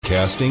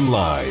Broadcasting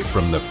live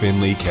from the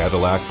Findlay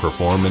Cadillac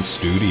Performance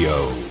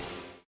Studio.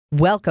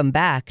 Welcome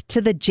back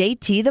to the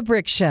JT the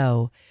Brick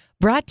Show,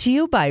 brought to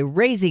you by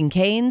Raising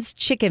Cane's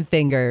Chicken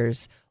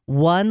Fingers.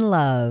 One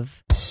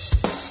love.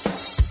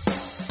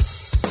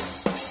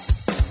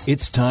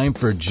 It's time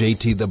for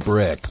JT the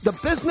Brick. The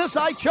business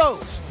I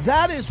chose,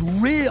 that is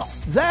real.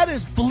 That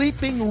is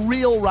bleeping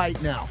real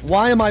right now.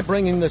 Why am I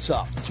bringing this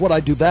up? It's what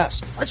I do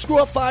best. I screw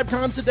up 5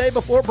 times a day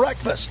before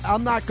breakfast.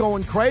 I'm not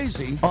going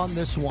crazy on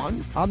this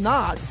one. I'm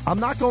not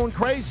going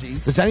crazy.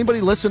 Does anybody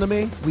listen to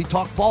me? We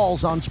talk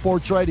balls on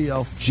sports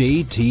radio.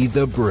 JT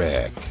the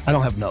Brick. I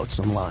don't have notes.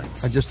 I'm lying.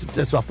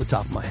 It's off the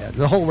top of my head.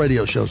 The whole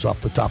radio show's off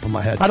the top of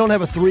my head. I don't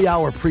have a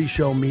 3-hour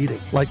pre-show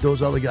meeting like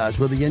those other guys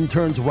where the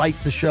interns write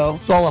the show.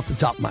 It's all off the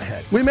top of my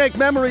head. We make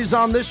memories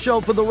on this show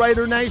for the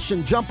Raider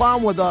Nation. Jump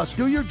on with us.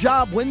 Do your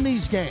job. Win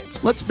these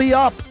games. Let's be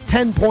up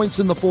 10 points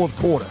in the fourth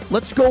quarter.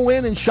 Let's go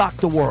in and shock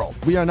the world.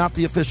 We are not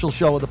the official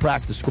show of the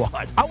practice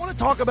squad. I want to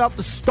talk about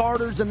the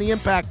starters and the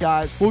impact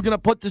guys who are going to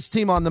put this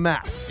team on the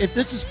map. If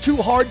this is too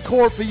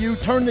hardcore for you,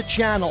 turn the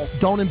channel.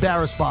 Don't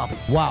embarrass Bobby.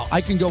 Wow,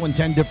 I can go in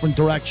 10 different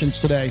directions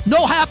today.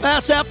 No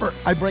half-ass effort.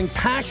 I bring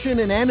passion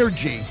and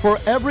energy for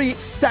every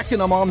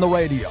second I'm on the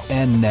radio.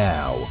 And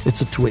now,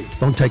 it's a tweet.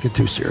 Don't take it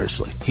too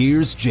seriously.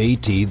 Here's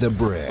JT the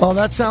Brick. Oh,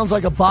 that sounds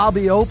like a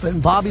Bobby Open.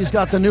 Bobby's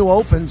got the new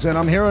opens, and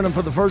I'm hearing them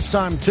for the first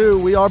time,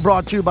 too. We are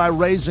brought to you by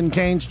Raising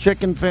Cane's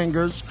Chicken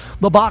Fingers.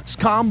 The box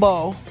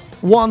combo.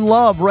 One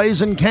love.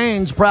 Raising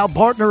Cane's, proud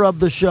partner of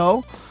the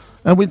show.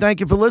 And we thank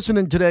you for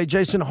listening today.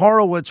 Jason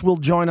Horowitz will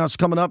join us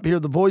coming up here,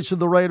 the voice of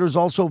the Raiders.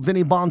 Also,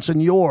 Vinny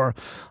Bonsignore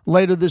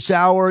later this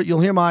hour.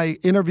 You'll hear my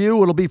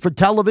interview. It'll be for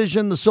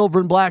television, the Silver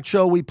and Black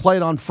show we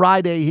played on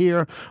Friday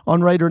here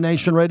on Raider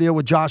Nation Radio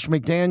with Josh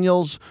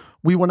McDaniels.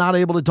 We were not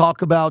able to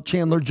talk about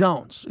Chandler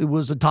Jones. It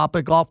was a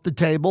topic off the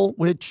table,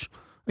 which,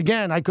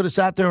 again, I could have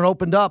sat there and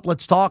opened up,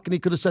 let's talk, and he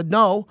could have said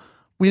no.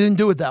 We didn't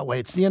do it that way.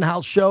 It's the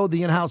in-house show,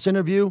 the in-house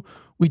interview.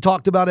 We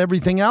talked about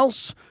everything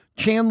else.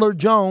 Chandler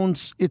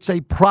Jones, it's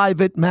a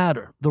private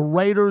matter. The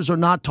Raiders are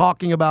not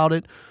talking about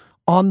it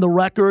on the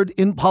record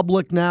in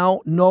public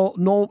now.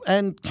 No,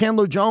 and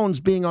Chandler Jones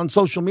being on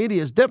social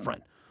media is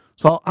different.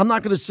 So I'm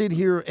not going to sit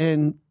here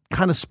and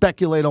kind of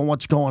speculate on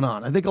what's going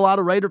on. I think a lot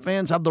of Raider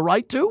fans have the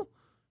right to,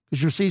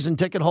 because you're season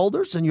ticket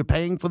holders and you're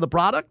paying for the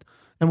product,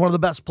 and one of the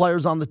best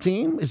players on the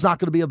team is not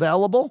going to be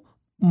available,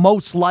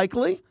 most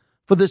likely,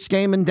 for this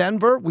game in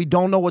Denver. We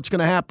don't know what's going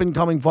to happen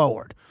coming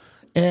forward.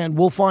 And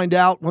we'll find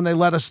out when they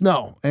let us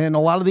know. And a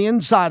lot of the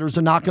insiders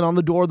are knocking on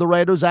the door of the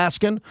Raiders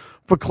asking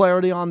for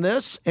clarity on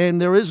this. And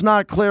there is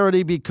not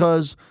clarity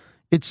because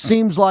it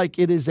seems like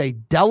it is a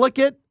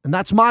delicate, and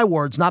that's my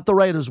words, not the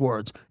Raiders'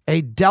 words,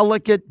 a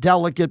delicate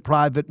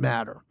private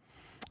matter.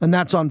 And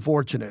that's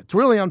unfortunate. It's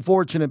really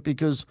unfortunate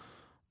because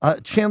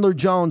Chandler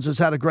Jones has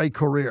had a great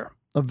career,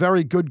 a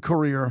very good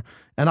career.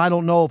 And I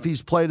don't know if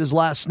he's played his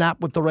last snap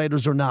with the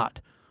Raiders or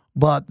not.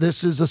 But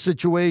this is a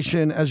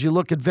situation, as you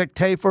look at Vic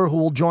Tafer, who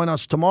will join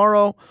us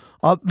tomorrow.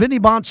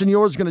 Vinny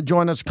Bonsignore is going to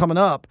join us coming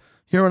up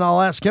here, and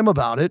I'll ask him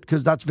about it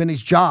because that's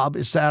Vinny's job,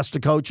 is to ask the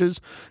coaches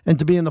and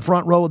to be in the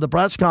front row of the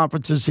press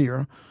conferences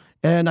here.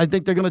 And I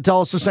think they're going to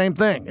tell us the same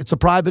thing. It's a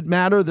private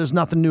matter. There's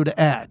nothing new to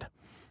add.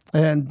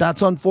 And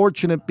that's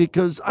unfortunate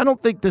because I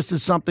don't think this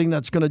is something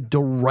that's going to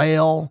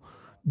derail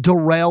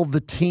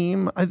the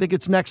team. I think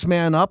it's next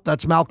man up.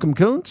 That's Malcolm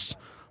Kuntz.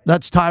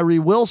 That's Tyree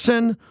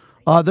Wilson.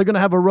 They're going to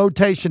have a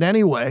rotation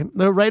anyway.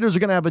 The Raiders are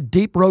going to have a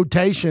deep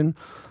rotation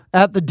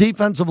at the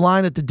defensive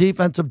line, at the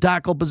defensive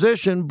tackle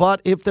position. But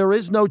if there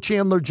is no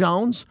Chandler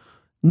Jones,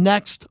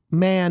 next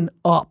man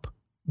up.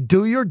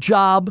 Do your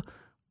job.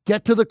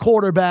 Get to the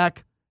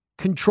quarterback.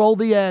 Control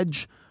the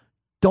edge.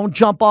 Don't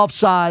jump off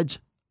sides.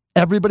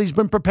 Everybody's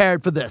been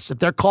prepared for this. If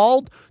they're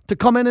called to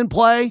come in and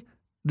play,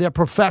 they're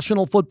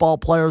professional football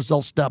players.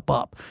 They'll step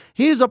up.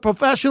 He's a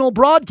professional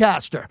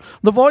broadcaster.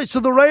 The voice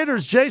of the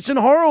Raiders, Jason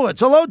Horowitz.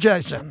 Hello,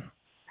 Jason.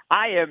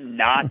 I am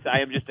not.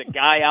 I am just a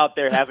guy out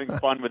there having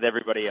fun with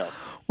everybody else.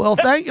 Well,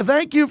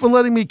 thank you for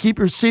letting me keep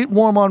your seat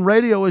warm on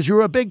radio as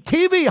you're a big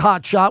TV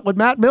hotshot with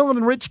Matt Millen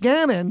and Rich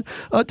Gannon.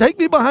 Take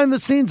me behind the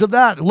scenes of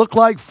that. It looked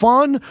like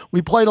fun.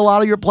 We played a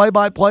lot of your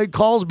play-by-play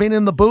calls being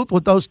in the booth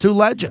with those two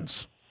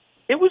legends.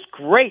 It was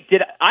great.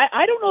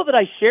 I don't know that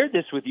I shared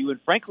this with you, and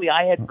frankly,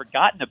 I had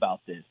forgotten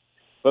about this.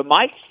 But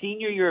my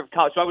senior year of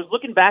college, so I was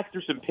looking back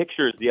through some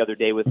pictures the other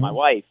day with my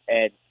wife,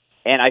 and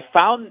I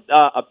found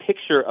a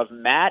picture of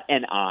Matt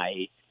and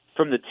I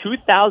from the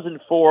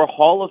 2004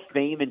 Hall of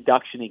Fame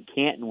induction in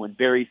Canton when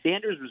Barry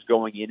Sanders was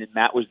going in and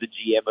Matt was the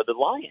GM of the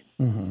Lions.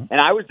 Mm-hmm. And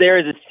I was there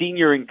as a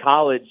senior in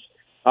college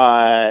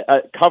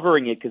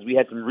covering it because we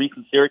had some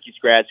recent Syracuse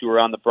grads who were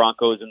on the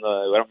Broncos and I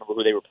don't remember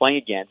who they were playing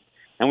against,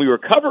 and we were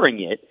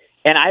covering it.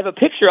 And I have a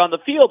picture on the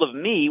field of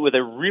me with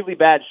a really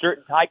bad shirt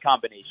and tie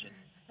combination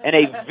and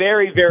a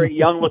very, very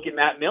young-looking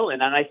Matt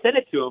Millen. And I sent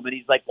it to him, and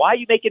he's like, "Why are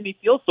you making me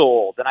feel so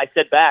old?" And I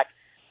said back,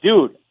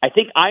 "Dude, I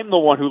think I'm the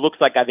one who looks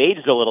like I've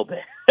aged a little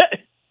bit."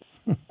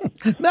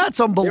 That's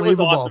unbelievable. It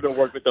was awesome to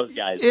work with those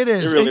guys. It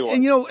is. It really was.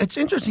 And, you know, it's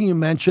interesting you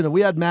mentioned it.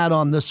 We had Matt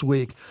on this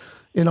week.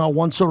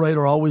 Once a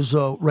Raider, always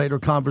a Raider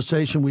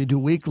conversation we do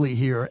weekly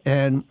here.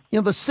 And,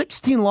 the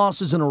 16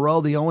 losses in a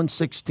row, the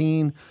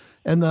 0-16,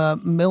 and the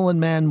Millen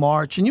Man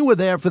March, and you were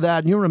there for that,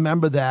 and you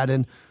remember that.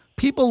 And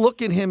people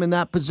look at him in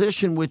that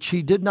position, which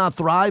he did not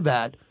thrive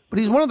at. But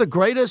he's one of the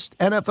greatest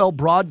NFL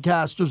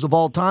broadcasters of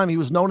all time. He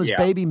was known as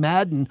Baby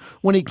Madden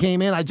when he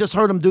came in. I just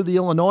heard him do the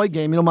Illinois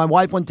game. My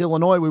wife went to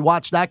Illinois. We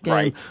watched that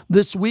game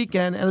this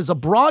weekend. And as a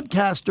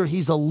broadcaster,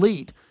 he's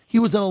elite. He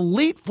was an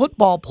elite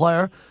football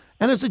player.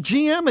 And as a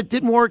GM, it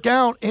didn't work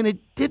out, and it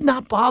did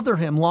not bother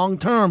him long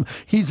term.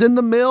 He's in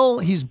the mill.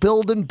 He's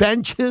building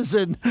benches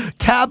and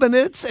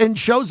cabinets and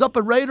shows up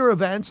at Raider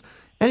events,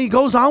 and he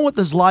goes on with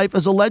his life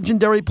as a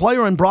legendary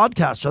player and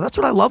broadcaster. That's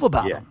what I love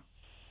about him.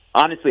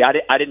 Honestly,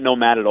 I didn't know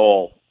Matt at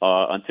all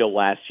until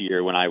last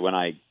year when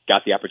I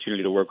got the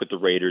opportunity to work with the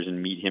Raiders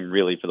and meet him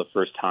really for the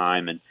first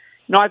time. And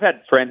I've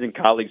had friends and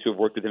colleagues who have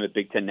worked with him at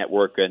Big Ten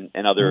Network and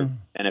other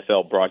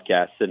NFL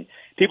broadcasts, and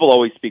people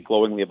always speak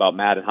glowingly about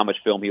Matt and how much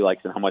film he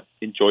likes and how much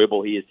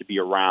enjoyable he is to be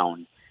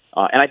around.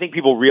 And I think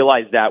people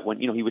realized that when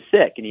he was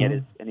sick and he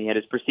had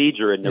his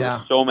procedure, and there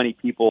were so many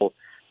people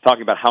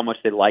talking about how much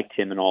they liked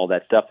him and all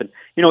that stuff. And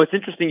it's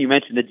interesting you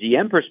mentioned the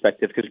GM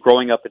perspective, because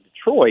growing up in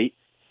Detroit,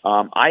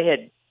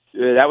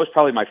 that was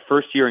probably my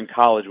first year in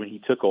college when he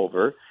took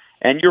over.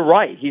 And you're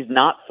right, he's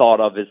not thought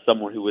of as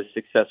someone who was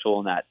successful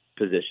in that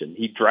position.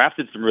 He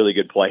drafted some really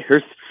good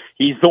players.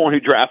 He's the one who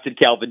drafted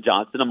Calvin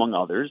Johnson, among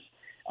others.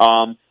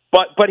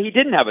 But he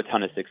didn't have a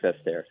ton of success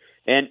there.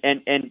 And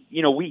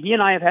he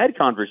and I have had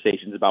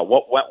conversations about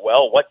what went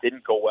well, what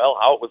didn't go well,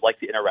 how it was like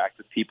to interact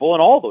with people,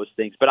 and all those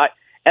things. But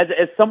as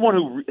someone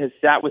who has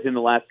sat with him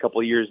the last couple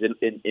of years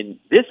in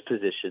this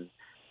position,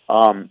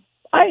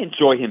 I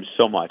enjoy him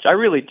so much. I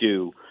really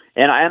do.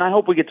 And I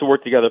hope we get to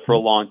work together for a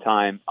long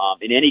time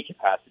in any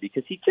capacity,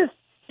 because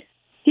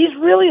he's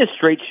really a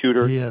straight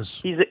shooter. He is.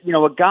 He's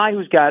a guy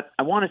who's got,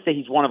 I want to say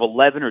he's one of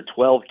 11 or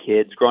 12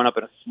 kids growing up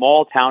in a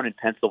small town in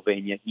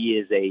Pennsylvania. He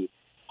is a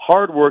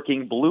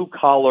hardworking,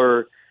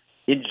 blue-collar,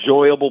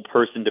 enjoyable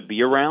person to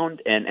be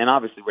around, and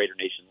obviously Raider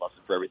Nation loves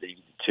him for everything he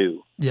did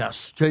too.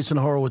 Yes, Jason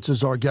Horowitz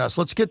is our guest.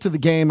 Let's get to the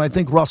game. I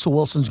think Russell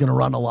Wilson's going to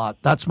run a lot.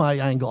 That's my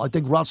angle. I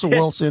think Russell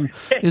Wilson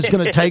is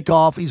going to take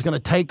off. He's going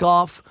to take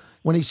off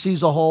when he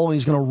sees a hole, and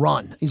he's going to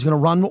run. He's going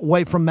to run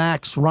away from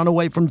Max, run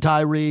away from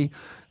Tyree.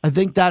 I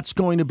think that's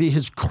going to be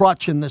his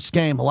crutch in this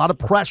game. A lot of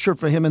pressure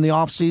for him in the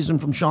offseason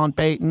from Sean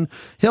Payton.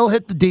 He'll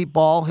hit the deep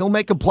ball. He'll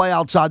make a play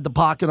outside the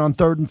pocket on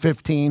 3rd and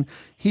 15.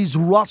 He's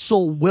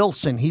Russell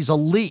Wilson. He's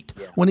elite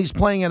when he's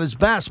playing at his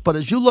best. But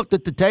as you looked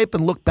at the tape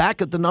and looked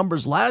back at the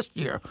numbers last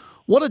year,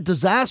 what a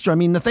disaster. I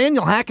mean,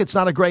 Nathaniel Hackett's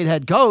not a great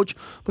head coach,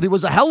 but he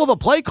was a hell of a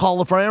play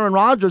caller for Aaron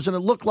Rodgers, and it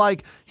looked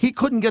like he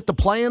couldn't get the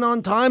play in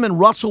on time, and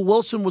Russell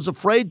Wilson was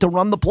afraid to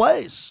run the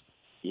plays.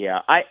 Yeah,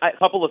 a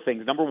couple of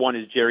things. Number one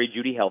is Jerry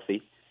Jeudy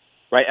healthy.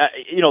 Right,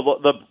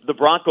 the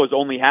Broncos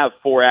only have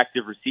 4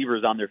 active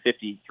receivers on their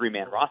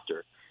 53-man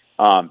roster.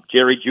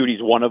 Jerry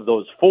Jeudy's one of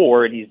those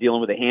 4, and he's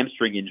dealing with a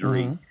hamstring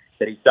injury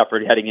that he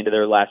suffered heading into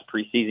their last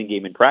preseason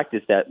game in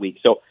practice that week.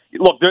 So,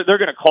 look, they're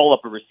going to call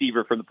up a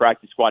receiver from the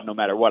practice squad no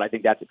matter what. I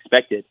think that's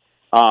expected.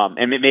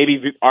 And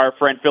maybe our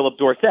friend Philip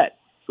Dorsett,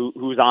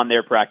 who's on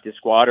their practice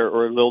squad,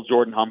 or Lil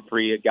Jordan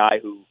Humphrey, a guy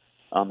who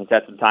has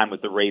had some time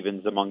with the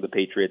Ravens among the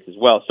Patriots as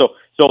well. So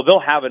they'll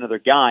have another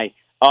guy.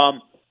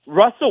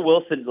 Russell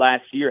Wilson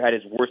last year had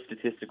his worst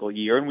statistical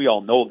year, and we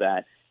all know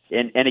that.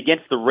 And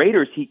against the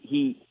Raiders,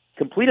 he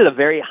completed a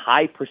very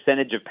high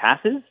percentage of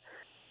passes,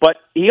 but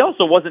he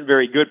also wasn't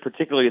very good,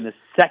 particularly in the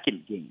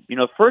second game.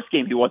 The first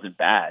game he wasn't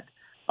bad,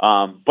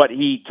 but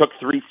he took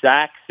 3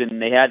 sacks, and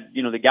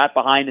they got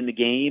behind in the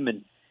game,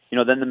 and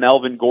then the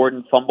Melvin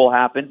Gordon fumble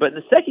happened. But in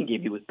the second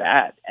game, he was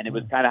bad, and it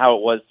was kind of how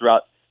it was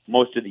throughout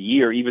most of the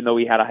year, even though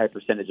he had a high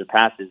percentage of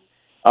passes.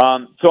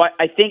 So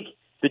I think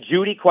the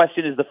Jeudy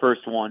question is the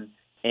first one.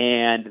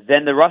 And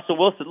then the Russell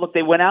Wilson, look,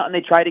 they went out and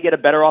they tried to get a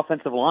better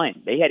offensive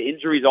line. They had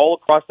injuries all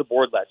across the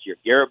board last year.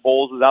 Garrett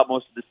Bowles was out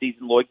most of the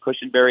season. Lloyd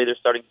Cushenberry, their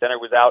starting center,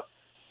 was out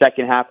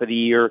second half of the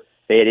year.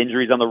 They had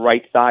injuries on the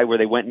right side where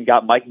they went and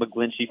got Mike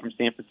McGlinchey from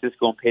San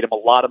Francisco and paid him a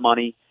lot of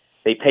money.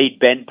 They paid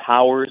Ben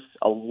Powers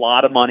a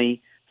lot of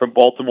money from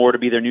Baltimore to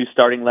be their new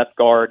starting left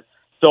guard.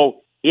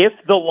 So if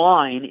the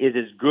line is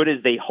as good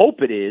as they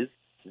hope it is,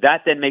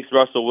 that then makes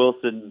Russell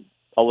Wilson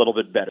a little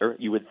bit better,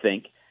 you would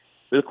think.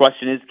 The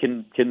question is,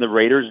 can the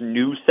Raiders'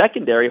 new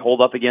secondary hold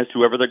up against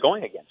whoever they're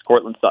going against,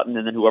 Cortland Sutton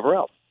and then whoever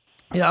else?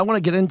 Yeah, I want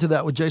to get into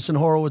that with Jason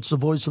Horowitz, the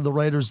voice of the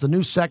Raiders, the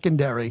new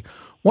secondary.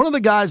 One of the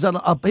guys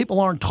that people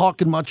aren't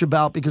talking much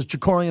about because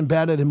Jacorian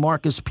Bennett and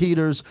Marcus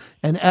Peters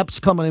and Epps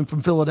coming in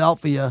from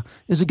Philadelphia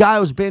is a guy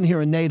who's been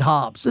here in Nate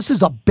Hobbs. This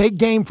is a big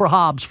game for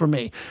Hobbs for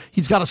me.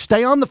 He's got to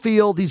stay on the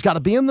field. He's got to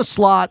be in the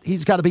slot.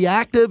 He's got to be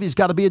active. He's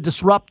got to be a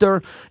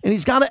disruptor. And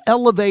he's got to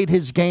elevate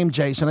his game,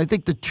 Jason. I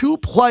think the 2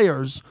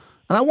 players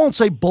and I won't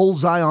say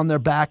bullseye on their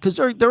back because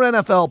they're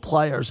NFL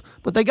players,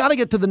 but they got to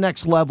get to the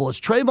next level. It's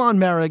Trayvon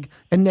Merrick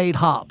and Nate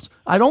Hobbs.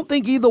 I don't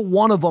think either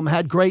one of them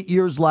had great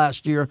years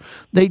last year.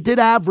 They did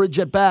average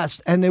at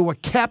best, and they were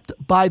kept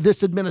by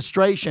this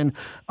administration.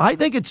 I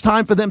think it's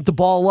time for them to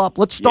ball up.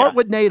 Let's start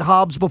with Nate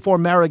Hobbs before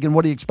Merrick, and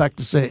what do you expect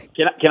to see?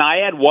 Can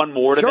I add one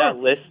more to that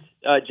list,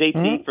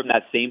 JT, from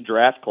that same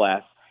draft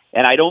class?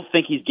 And I don't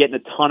think he's getting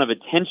a ton of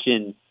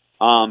attention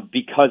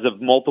because of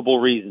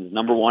multiple reasons.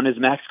 Number one is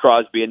Max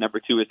Crosby, and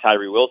number two is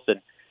Tyree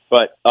Wilson.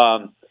 But,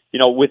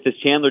 with this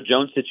Chandler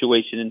Jones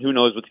situation, and who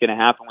knows what's going to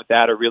happen with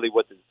that or really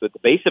what the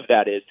base of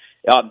that is,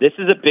 this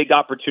is a big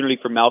opportunity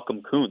for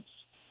Malcolm Kuntz.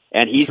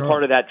 And he's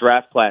part of that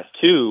draft class,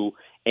 too.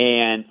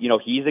 And,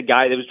 he's a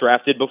guy that was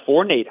drafted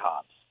before Nate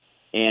Hobbs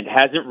and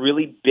hasn't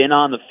really been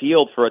on the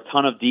field for a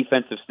ton of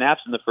defensive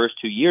snaps in the first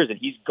 2 years, and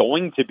he's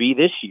going to be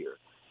this year.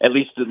 At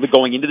least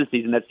going into the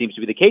season, that seems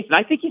to be the case. And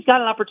I think he's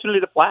got an opportunity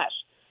to flash.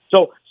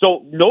 So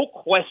no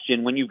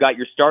question, when you've got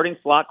your starting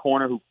slot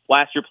corner who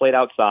last year played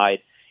outside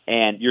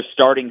and your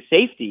starting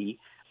safety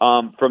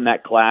from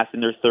that class in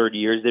their third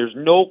years, there's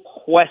no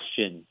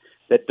question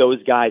that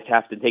those guys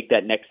have to take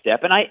that next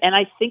step. And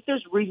I think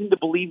there's reason to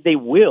believe they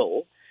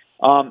will.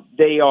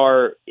 They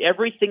are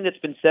everything that's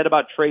been said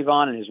about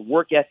Trayvon and his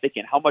work ethic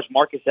and how much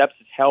Marcus Epps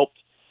has helped.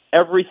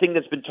 Everything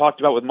that's been talked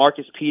about with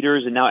Marcus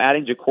Peters and now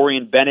adding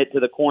Jacorian Bennett to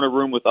the corner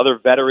room with other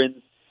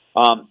veterans.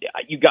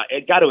 You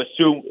got to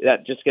assume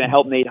that's just going to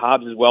help Nate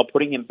Hobbs as well,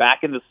 putting him back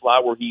in the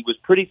slot where he was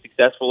pretty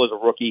successful as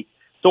a rookie.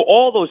 So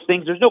all those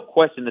things, there's no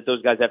question that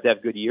those guys have to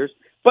have good years.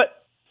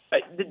 But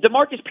the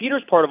DeMarcus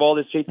Peters part of all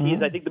this, JT,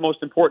 is I think the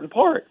most important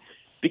part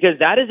because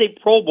that is a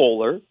Pro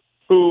Bowler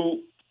who,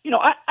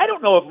 I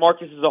don't know if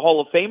Marcus is a Hall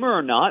of Famer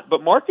or not,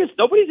 but Marcus,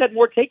 nobody's had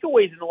more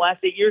takeaways in the last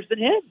 8 years than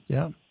him.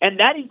 Yeah. And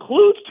that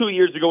includes 2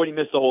 years ago when he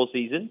missed the whole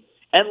season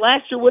and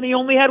last year when he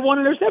only had one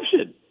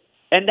interception.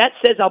 And that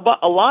says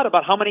a lot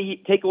about how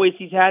many takeaways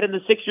he's had in the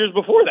 6 years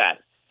before that.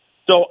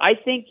 So I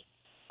think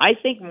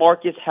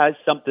Marcus has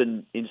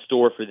something in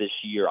store for this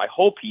year. I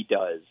hope he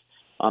does,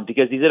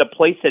 because he's at a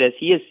place that, as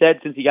he has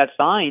said since he got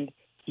signed,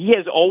 he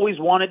has always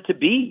wanted to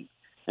be.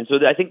 And so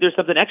I think there's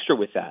something extra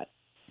with that.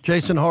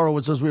 Jason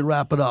Horowitz, as we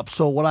wrap it up.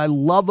 So what I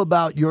love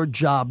about your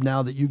job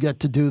now that you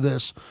get to do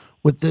this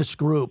with this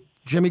group,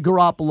 Jimmy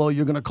Garoppolo,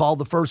 you're going to call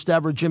the first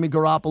ever Jimmy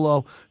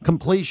Garoppolo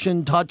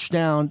completion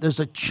touchdown. There's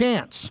a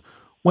chance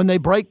when they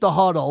break the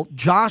huddle,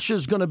 Josh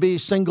is going to be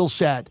single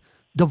set.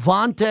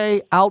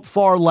 Devontae out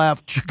far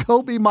left,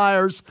 Jacoby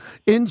Myers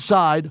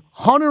inside,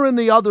 Hunter in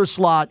the other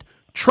slot,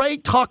 Trey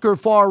Tucker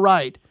far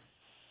right,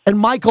 and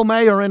Michael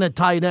Mayer in at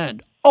tight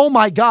end. Oh,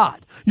 my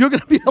God. You're going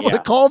to be able to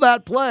call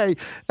that play.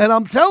 And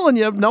I'm telling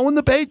you, knowing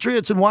the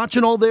Patriots and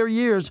watching all their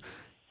years,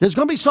 there's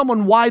going to be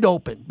someone wide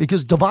open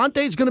because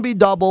Devontae's going to be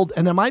doubled,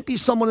 and there might be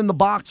someone in the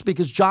box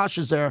because Josh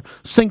is there,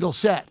 single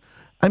set.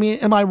 I mean,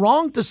 am I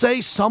wrong to say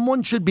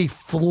someone should be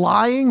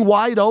flying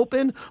wide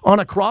open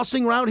on a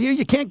crossing route here?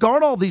 You can't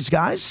guard all these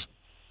guys.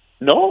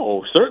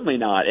 No, certainly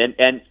not.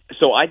 And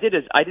so I did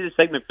a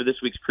segment for this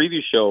week's preview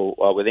show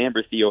with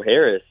Amber Theo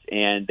Harris,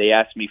 and they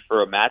asked me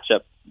for a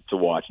matchup to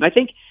watch. And I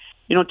think,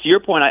 to your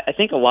point, I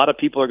think a lot of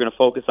people are going to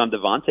focus on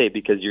Devontae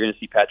because you're going to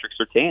see Patrick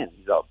Surtain.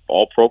 He's an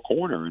all-pro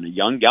corner and a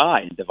young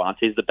guy, and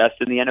Devontae's the best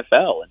in the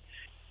NFL.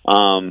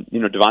 And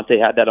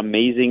Devontae had that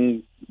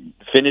amazing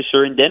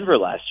finisher in Denver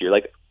last year.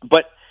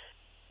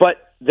 But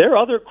their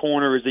other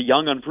corner is a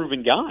young,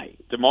 unproven guy.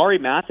 Damari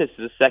Mathis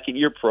is a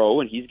second-year pro,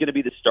 and he's going to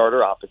be the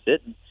starter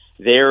opposite.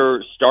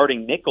 Their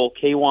starting nickel,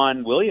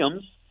 K'Wan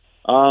Williams,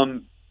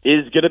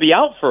 is going to be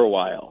out for a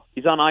while.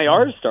 He's on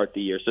IR to start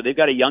the year. So they've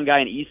got a young guy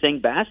in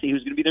Esang Bassi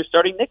who's going to be their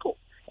starting nickel,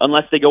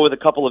 unless they go with a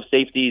couple of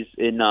safeties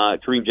in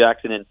Kareem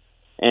Jackson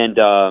and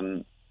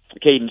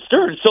Caden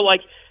Stern. So,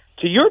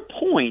 to your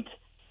point,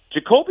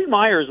 Jacoby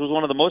Myers was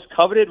one of the most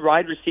coveted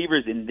wide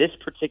receivers in this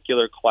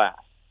particular class.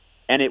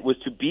 And it was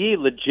to be a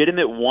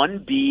legitimate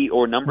 1B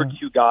or number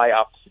 2 guy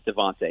opposite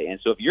Devontae. And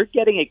so if you're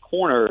getting a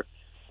corner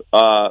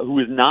who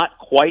is not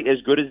quite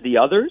as good as the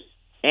others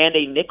and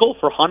a nickel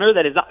for Hunter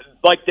that is not,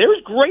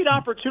 there's great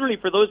opportunity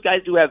for those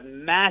guys to have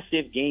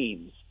massive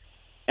games.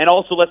 And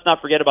also, let's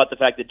not forget about the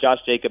fact that Josh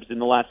Jacobs in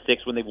the last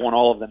 6, when they've won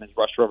all of them, has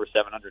rushed for over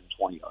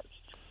 720 yards.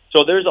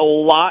 So there's a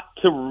lot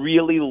to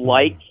really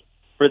like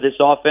for this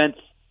offense.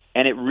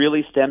 And it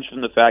really stems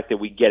from the fact that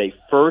we get a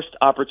first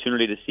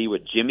opportunity to see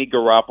what Jimmy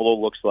Garoppolo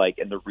looks like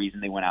and the reason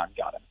they went out and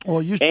got him.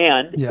 Well, if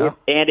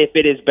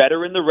it is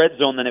better in the red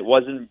zone than it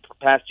was in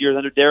past years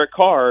under Derek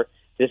Carr,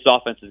 this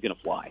offense is going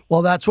to fly.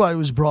 Well, that's why he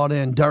was brought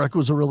in. Derek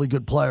was a really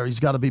good player. He's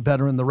got to be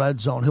better in the red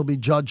zone. He'll be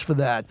judged for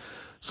that.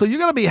 So you're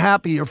going to be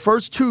happy. Your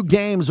first 2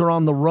 games are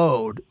on the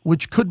road,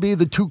 which could be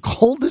the 2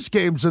 coldest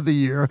games of the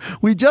year.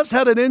 We just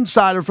had an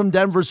insider from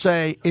Denver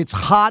say it's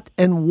hot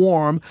and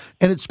warm,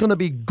 and it's going to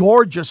be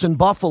gorgeous in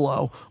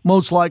Buffalo.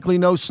 Most likely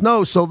no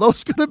snow. So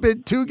those could have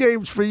been 2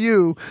 games for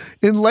you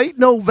in late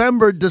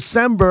November,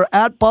 December,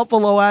 at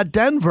Buffalo, at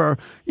Denver.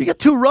 You get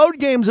 2 road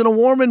games in a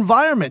warm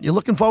environment. You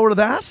looking forward to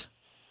that?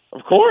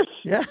 Of course.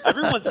 Yeah.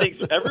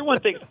 Everyone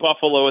thinks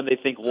Buffalo and they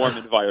think warm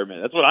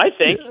environment. That's what I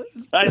think.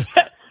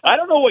 I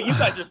don't know what you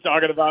guys are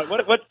talking about.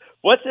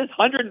 What's this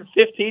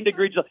 115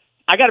 degrees?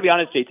 I got to be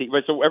honest, JT.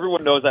 Right, so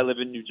everyone knows I live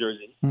in New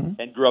Jersey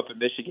and grew up in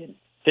Michigan.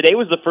 Today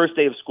was the first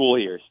day of school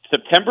here.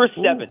 September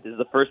 7th is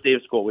the first day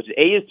of school, which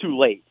A, is too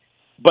late,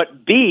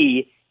 but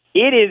B,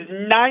 it is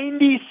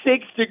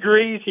 96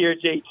 degrees here,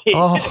 JT.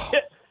 Oh.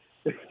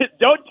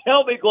 Don't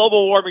tell me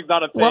global warming's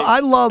not a thing. Well,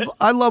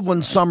 I love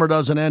when summer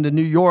doesn't end. In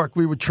New York,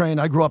 we would train.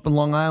 I grew up in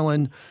Long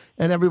Island,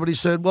 and everybody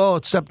said, well,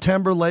 it's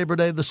September, Labor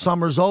Day, the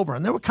summer's over.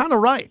 And they were kind of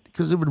right,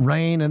 because it would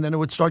rain, and then it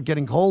would start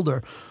getting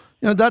colder.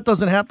 You know, that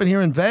doesn't happen here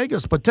in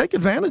Vegas, but take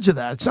advantage of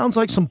that. It sounds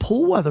like some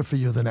pool weather for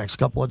you the next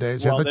couple of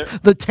days. Well,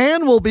 the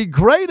tan will be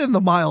great in the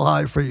Mile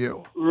High for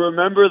you.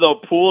 Remember, though,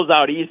 pools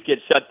out east get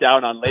shut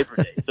down on Labor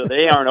Day, so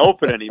they aren't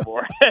open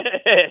anymore.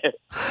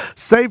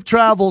 Safe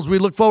travels. We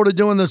look forward to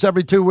doing this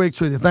every 2 weeks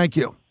with you. Thank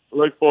you.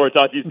 Look forward to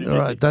talking to you soon. All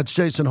right, that's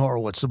Jason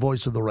Horowitz, the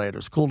voice of the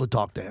Raiders. Cool to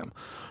talk to him.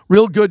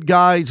 Real good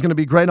guy. He's going to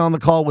be great on the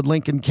call with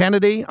Lincoln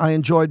Kennedy. I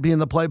enjoyed being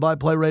the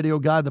play-by-play radio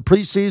guy the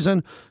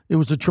preseason. It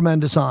was a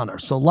tremendous honor.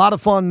 So a lot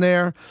of fun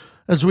there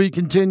as we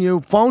continue.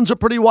 Phones are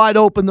pretty wide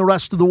open the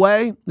rest of the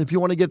way. If you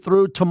want to get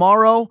through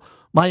tomorrow,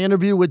 my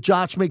interview with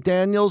Josh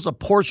McDaniels, a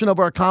portion of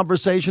our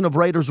conversation of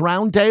Raiders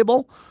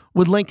Roundtable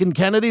with Lincoln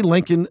Kennedy.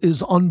 Lincoln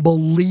is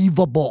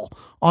unbelievable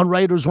on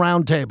Raiders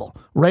Roundtable.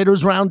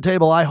 Raiders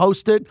Roundtable, I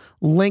host it.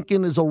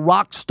 Lincoln is a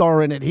rock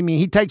star in it.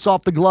 He takes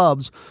off the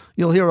gloves.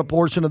 You'll hear a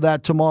portion of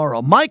that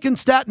tomorrow. Mike in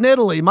Staten,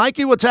 Italy.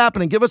 Mikey, what's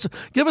happening? Give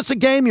us a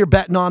game you're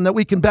betting on that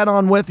we can bet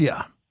on with you.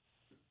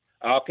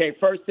 Okay,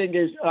 first thing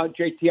is,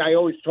 JT, I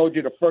always told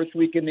you the first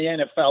week in the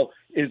NFL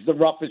is the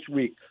roughest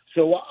week.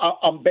 So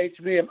I'm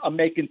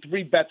making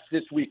 3 bets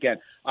this weekend.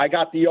 I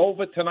got the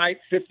over tonight,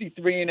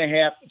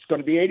 53.5. It's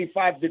going to be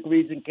 85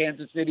 degrees in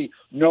Kansas City,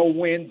 no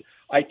wind.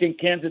 I think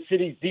Kansas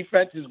City's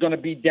defense is going to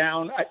be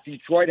down.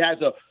 Detroit has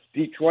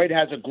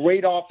a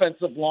great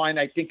offensive line.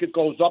 I think it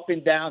goes up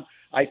and down.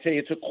 I say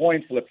it's a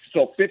coin flip.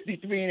 So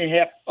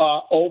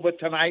 53.5 over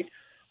tonight.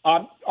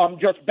 I'm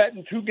just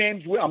betting 2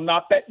 games. I'm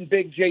not betting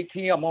big,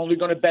 JT. I'm only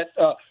going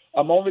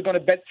to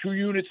bet 2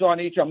 units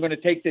on each. I'm going to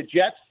take the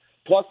Jets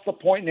plus the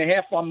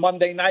 1.5 on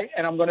Monday night,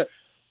 and I'm going to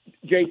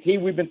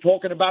JT. We've been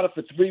talking about it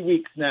for 3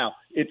 weeks now.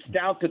 It's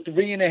down to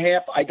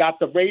 3.5. I got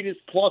the Raiders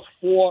plus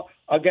 4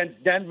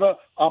 against Denver.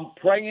 I'm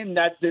praying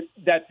that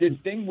this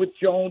thing with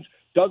Jones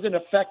doesn't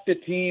affect the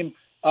team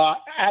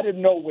out of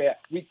nowhere.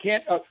 We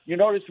can't.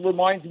 This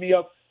reminds me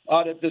of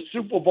the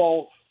Super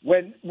Bowl.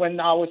 When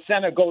our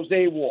center goes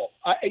AWOL.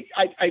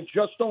 I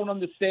just don't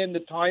understand the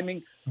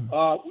timing.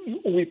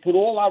 We put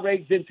all our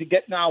eggs into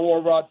getting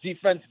our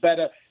defense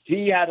better.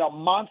 He had a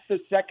monster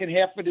second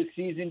half of the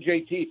season,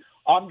 JT.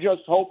 I'm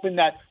just hoping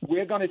that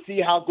we're going to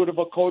see how good of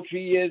a coach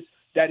he is,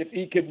 that if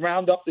he could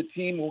round up the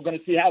team, we're going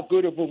to see how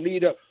good of a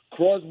leader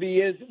Crosby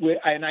is.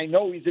 And I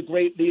know he's a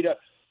great leader.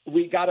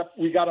 We gotta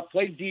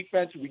play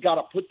defense. We got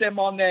to put them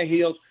on their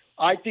heels.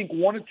 I think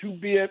 1 or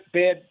 2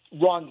 bad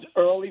runs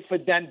early for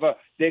Denver,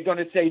 they're going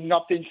to say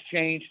nothing's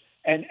changed,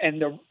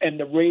 and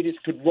the Raiders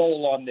could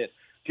roll on this.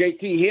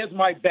 JT, here's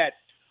my bet.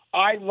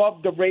 I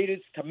love the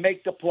Raiders to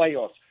make the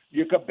playoffs.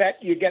 You could bet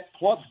you get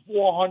plus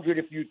 400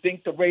 if you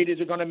think the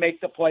Raiders are going to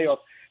make the playoffs.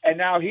 And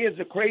now here's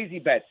a crazy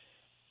bet.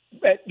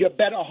 You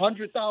bet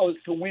 $100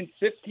 to win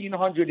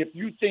 $1,500 if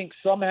you think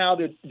somehow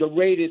the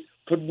Raiders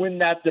could win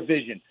that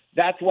division.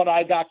 That's what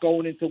I got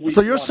going into week 1.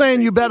 So you're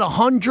saying you bet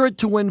 100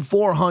 to win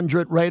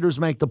 400, Raiders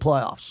make the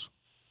playoffs?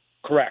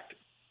 Correct.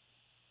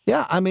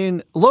 Yeah, I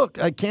mean, look,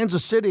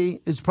 Kansas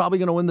City is probably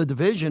going to win the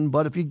division,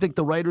 but if you think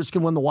the Raiders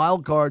can win the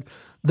wild card,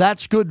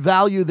 that's good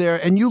value there.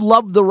 And you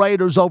love the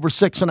Raiders over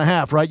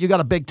 6.5, right? You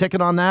got a big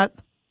ticket on that?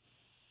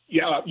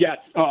 Yeah, yes,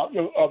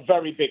 a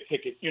very big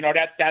ticket.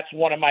 That's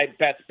one of my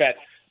best bets.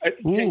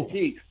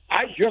 JT,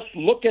 I just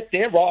look at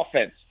their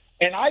offense,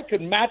 and I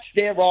could match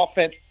their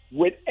offense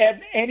with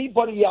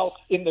anybody else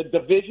in the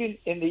division,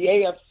 in the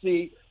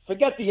AFC.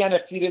 Forget the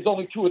NFC. There's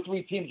only 2 or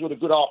 3 teams with a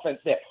good offense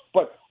there.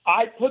 But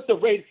I put the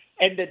Raiders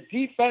and the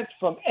defense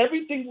from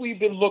everything we've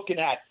been looking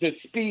at, the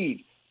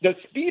speed of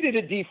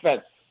the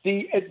defense,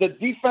 the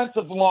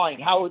defensive line,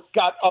 how it's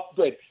got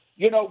upgraded.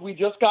 We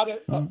just got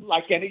to,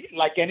 like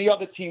any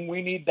other team,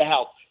 we need the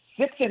help.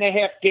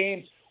 6.5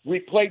 games. We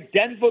played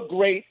Denver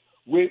great.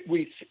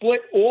 We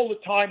split all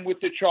the time with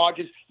the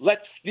Chargers.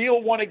 Let's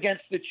steal one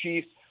against the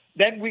Chiefs.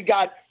 Then we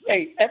got,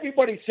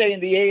 everybody's saying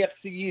the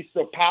AFC East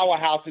are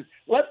powerhouses.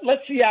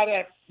 Let's see how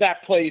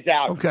that plays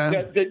out. Okay.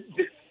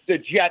 The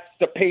Jets,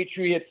 the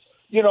Patriots,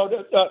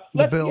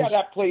 let's see how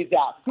that plays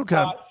out.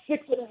 Okay.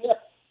 6.5.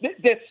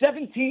 There's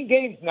 17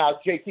 games now,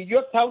 JT.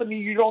 You're telling me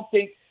you don't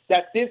think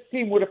that this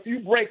team with a few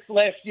breaks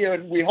last year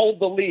and we hold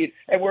the lead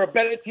and we're a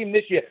better team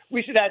this year.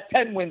 We should have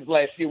 10 wins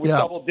last year with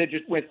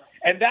double-digit wins.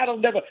 And that'll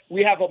never –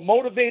 we have a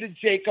motivated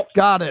Jacobs.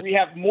 Got it. We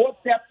have more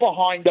depth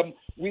behind them.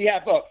 We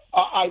have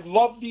I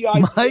love the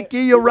idea. Mikey,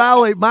 you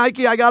rallied.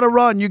 Mikey, I got to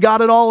run. You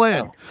got it all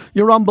in.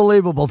 You're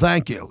unbelievable.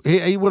 Thank you.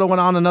 He would have went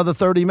on another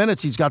 30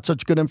 minutes. He's got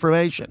such good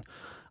information.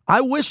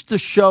 I wish the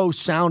show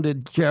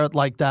sounded, Jarrett,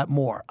 like that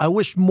more. I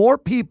wish more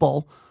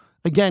people,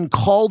 again,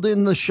 called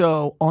in the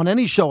show, on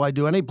any show I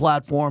do, any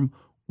platform,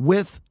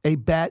 with a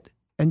bet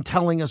and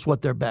telling us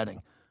what they're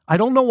betting. I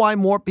don't know why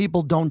more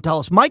people don't tell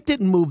us. Mike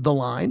didn't move the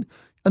line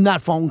in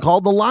that phone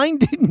call. The line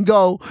didn't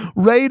go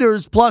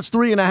Raiders plus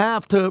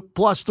 3.5 to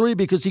plus 3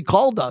 because he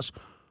called us.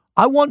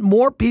 I want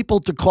more people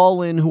to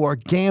call in who are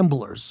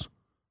gamblers,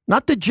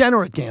 not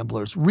degenerate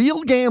gamblers,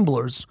 real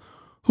gamblers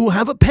who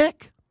have a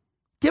pick.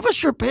 Give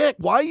us your pick.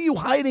 Why are you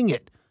hiding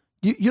it?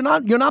 You're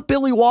not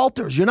Billy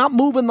Walters. You're not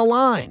moving the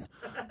line.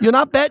 You're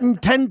not betting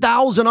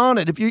 10,000 on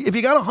it. If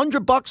you got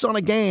 $100 on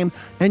a game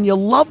and you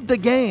love the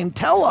game,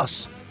 tell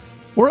us.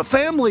 We're a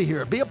family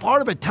here. Be a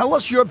part of it. Tell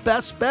us your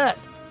best bet.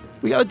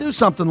 We got to do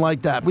something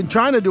like that. We're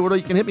trying to do it, or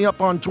you can hit me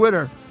up on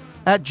Twitter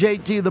at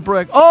JT the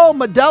Brick. Oh,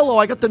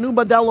 Modelo. I got the new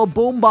Modelo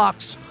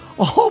boombox.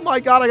 Oh, my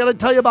God. I got to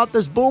tell you about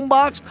this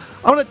boombox.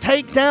 I'm going to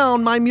take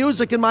down my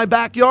music in my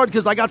backyard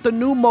because I got the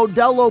new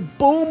Modelo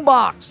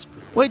boombox.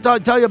 Wait till I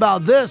tell you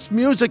about this.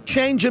 Music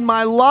changing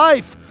my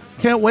life.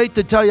 Can't wait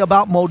to tell you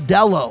about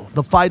Modelo,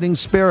 the fighting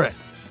spirit.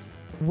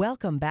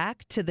 Welcome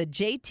back to the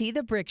JT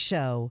the Brick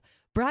Show,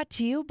 brought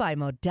to you by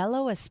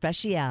Modelo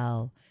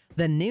Especial,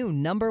 the new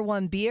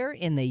 #1 beer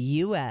in the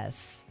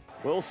U.S.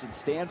 Wilson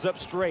stands up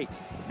straight.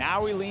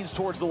 Now he leans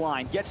towards the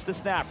line, gets the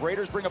snap.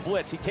 Raiders bring a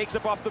blitz. He takes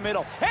up off the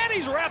middle, and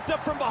he's wrapped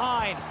up from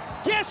behind.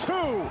 Guess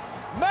who?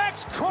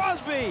 Max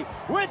Crosby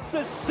with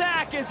the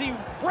sack as he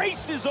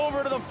races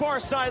over to the far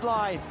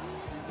sideline.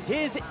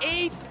 His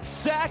 8th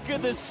sack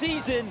of the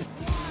season.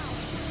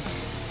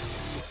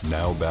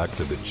 Now back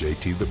to the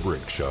JT the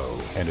Brick Show,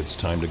 and it's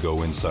time to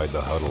go inside the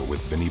huddle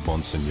with Vinny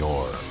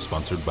Bonsignor,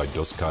 sponsored by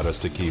Dos Caras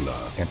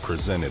Tequila and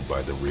presented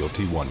by the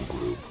Realty One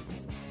Group.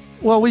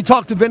 Well, we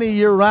talk to Vinny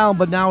year-round,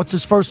 but now it's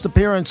his first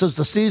appearance as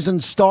the season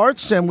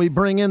starts, and we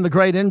bring in the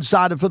great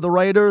insider for the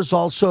Raiders,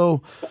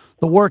 also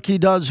the work he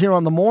does here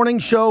on the morning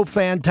show,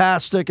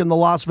 fantastic, in the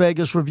Las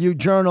Vegas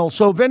Review-Journal.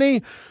 So,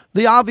 Vinny,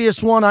 the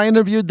obvious one, I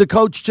interviewed the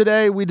coach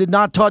today. We did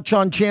not touch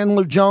on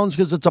Chandler Jones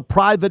because it's a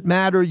private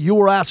matter. You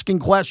were asking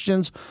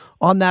questions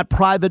on that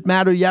private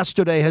matter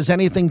yesterday. Has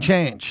anything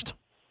changed?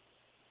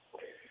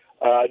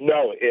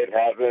 No, it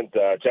hasn't.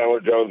 Chandler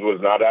Jones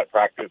was not at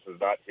practice, is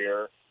not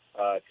here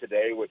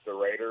today with the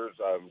Raiders.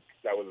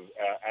 That was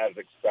as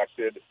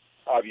expected.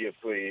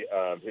 Obviously,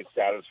 his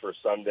status for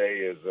Sunday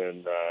is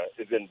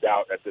in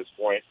doubt at this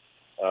point.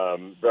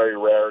 Very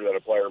rare that a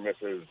player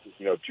misses,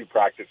 2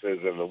 practices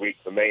in the week,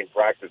 the main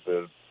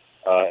practices,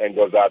 and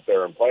goes out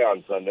there and play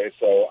on Sunday.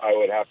 So I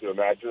would have to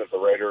imagine that the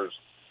Raiders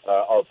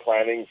are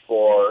planning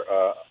for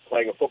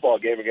playing a football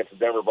game against the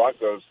Denver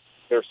Broncos,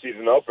 their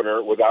season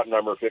opener, without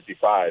number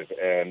 55.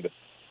 And,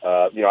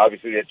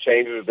 obviously it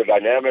changes the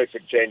dynamics,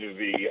 it changes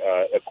the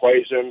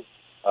equation.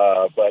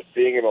 But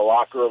being in the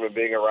locker room and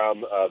being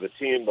around the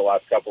team the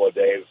last couple of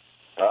days,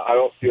 I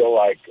don't feel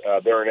like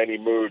they're in any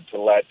mood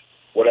to let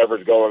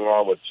whatever's going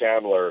on with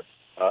Chandler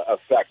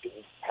affect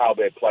how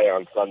they play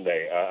on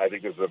Sunday. I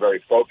think this is a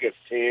very focused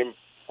team,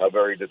 a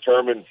very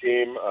determined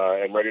team,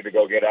 and ready to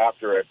go get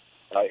after it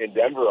in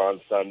Denver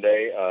on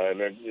Sunday. And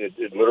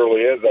it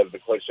literally is, as the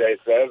cliche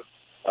says,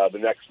 the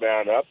next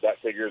man up. That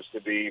figures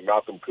to be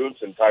Malcolm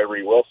Kuntz and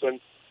Tyree Wilson,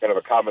 kind of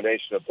a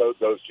combination of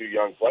those 2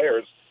 young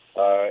players.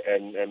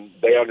 And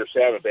they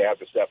understand that they have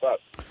to step up.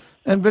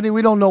 And, Vinny,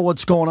 we don't know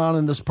what's going on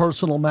in this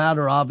personal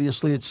matter,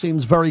 obviously. It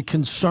seems very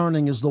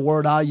concerning is the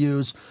word I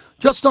use.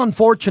 Just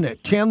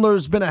unfortunate.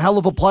 Chandler's been a hell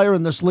of a player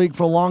in this league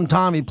for a long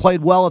time. He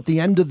played well at the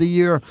end of the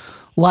year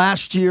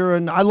last year,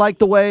 and I like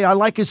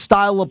his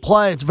style of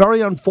play. It's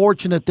very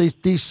unfortunate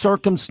these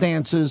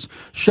circumstances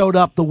showed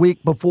up the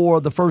week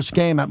before the first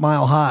game at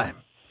Mile High.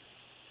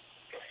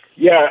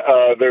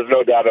 Yeah, there's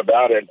no doubt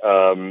about it.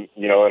 And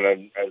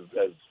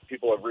as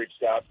people have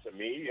reached out to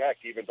me, heck,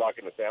 even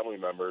talking to family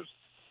members,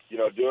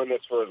 doing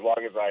this for as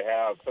long as I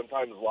have,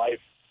 sometimes life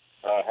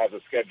has a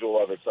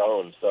schedule of its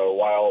own. So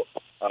while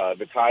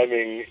the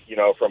timing,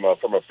 from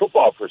a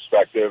football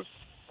perspective,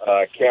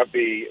 can't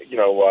be,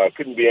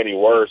 couldn't be any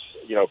worse,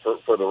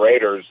 for the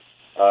Raiders,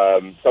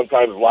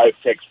 sometimes life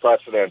takes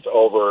precedence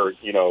over,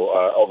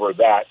 over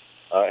that.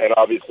 And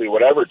obviously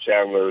whatever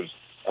Chandler's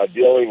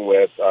dealing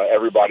with,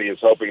 everybody is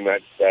hoping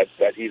that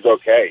he's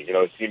okay.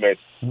 His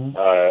teammates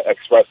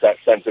expressed that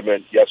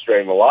sentiment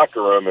yesterday in the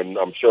locker room, and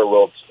I'm sure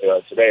will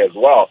today as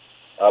well.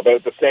 But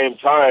at the same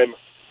time,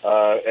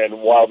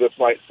 and while this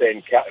might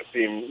seem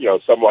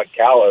somewhat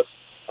callous,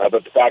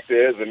 but the fact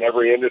is, in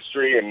every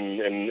industry and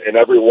in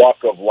every walk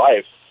of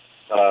life,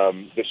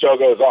 the show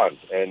goes on,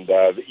 and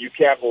you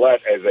can't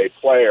let, as a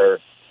player,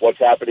 what's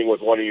happening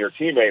with one of your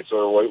teammates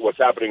or what's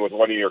happening with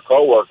one of your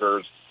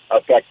coworkers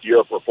affect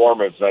your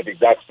performance. And I think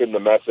that's been the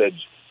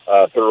message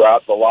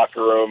throughout the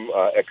locker room,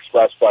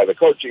 expressed by the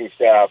coaching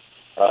staff,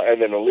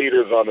 and then the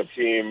leaders on the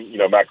team,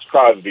 Max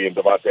Crosby and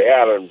Devontae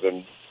Adams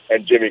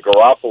and Jimmy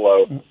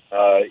Garoppolo.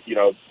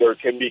 There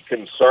can be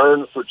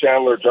concern for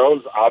Chandler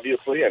Jones,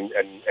 obviously, and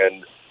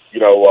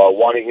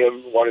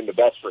wanting the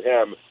best for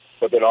him,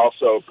 but then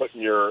also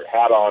putting your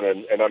hat on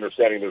and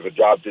understanding there's a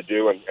job to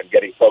do and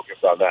getting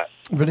focused on that.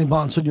 Vinny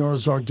Bonsignor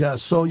is our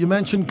guest. So you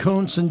mentioned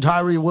Kuntz and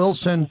Tyree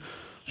Wilson.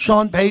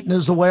 Sean Payton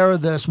is aware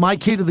of this. My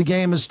key to the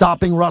game is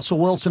stopping Russell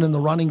Wilson in the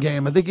running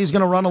game. I think he's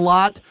going to run a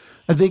lot.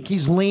 I think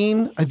he's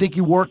lean. I think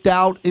he worked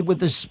out with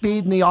his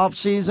speed in the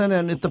offseason.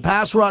 And if the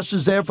pass rush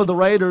is there for the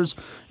Raiders,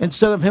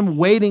 instead of him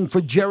waiting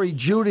for Jerry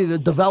Jeudy to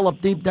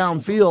develop deep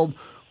downfield,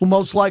 who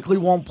most likely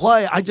won't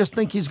play, I just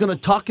think he's going to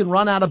tuck and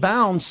run out of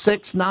bounds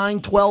 6,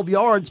 9, 12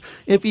 yards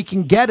if he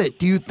can get it.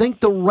 Do you think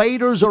the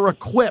Raiders are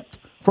equipped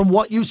from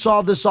what you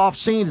saw this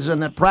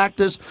offseason at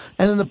practice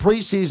and in the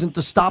preseason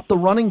to stop the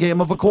running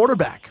game of a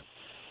quarterback?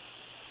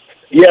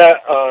 Yeah,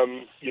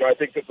 I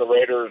think that the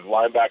Raiders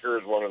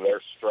linebackers, one of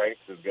their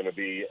strengths is going to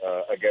be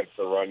against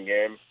the run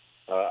game.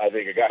 I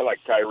think a guy like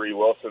Tyree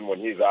Wilson, when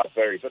he's out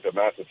there, he's such a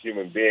massive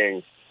human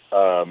being.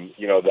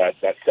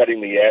 That setting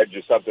the edge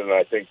is something that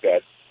I think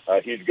that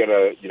he's going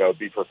to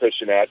be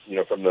proficient at.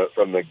 From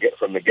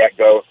the get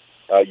go.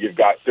 You've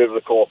got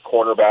physical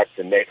cornerbacks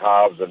and Nate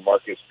Hobbs and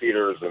Marcus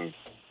Peters, and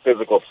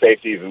physical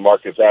safeties and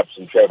Marcus Epps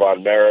and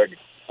Trayvon Merrick.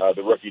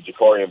 The rookie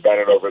Jacorian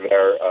Bennett over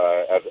there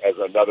as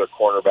another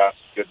cornerback,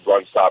 good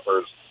run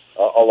stoppers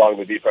along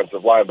the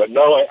defensive line. But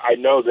no, I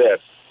know this,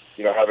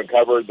 having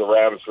covered the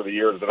Rams for the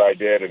years that I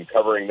did and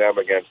covering them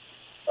against,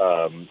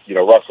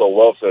 Russell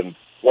Wilson,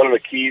 one of the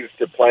keys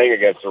to playing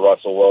against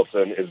Russell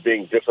Wilson is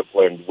being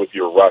disciplined with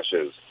your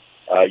rushes.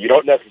 You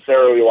don't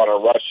necessarily want to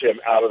rush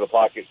him out of the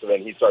pocket so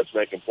then he starts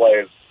making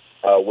plays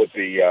with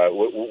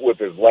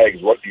his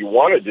legs. What you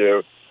want to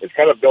do is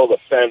kind of build a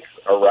fence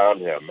around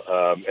him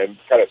and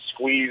kind of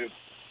squeeze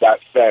that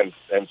fence,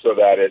 and so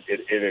that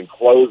it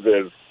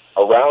encloses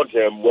around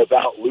him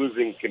without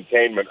losing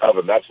containment of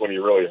him. That's when he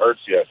really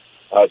hurts you.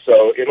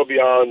 So it'll be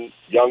on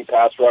young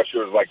pass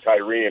rushers like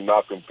Tyree and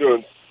Malcolm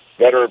Kuntz,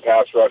 veteran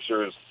pass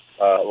rushers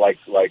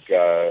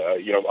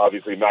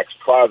obviously Max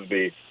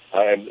Crosby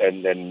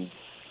and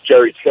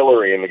Jerry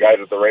Tillery and the guys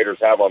that the Raiders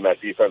have on that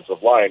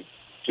defensive line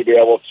to be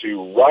able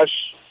to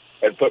rush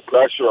and put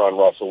pressure on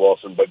Russell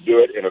Wilson, but do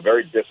it in a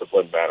very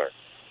disciplined manner.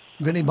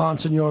 Vinny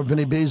Bonsignore,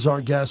 Vinny B is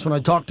our guest. When I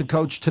talked to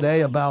Coach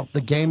today about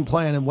the game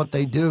plan and what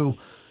they do,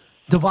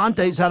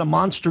 Devontae's had a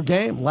monster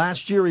game.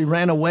 Last year he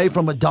ran away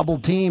from a double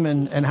team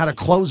and had a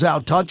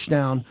closeout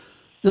touchdown.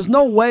 There's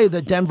no way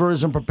that Denver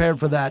isn't prepared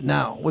for that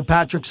now with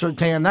Patrick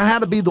Surtain. That had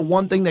to be the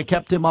one thing that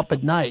kept him up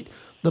at night.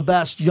 The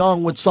best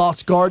young with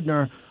Sauce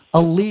Gardner,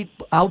 elite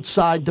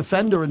outside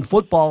defender in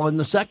football in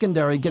the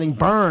secondary getting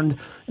burned,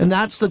 and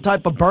that's the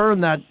type of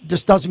burn that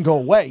just doesn't go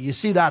away. You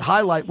see that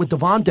highlight with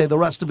Devontae the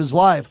rest of his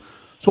life.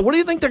 So what do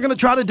you think they're going to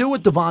try to do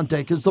with Devontae?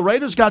 Because the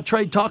Raiders got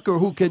Trey Tucker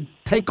who could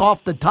take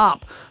off the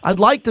top. I'd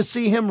like to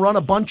see him run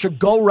a bunch of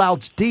go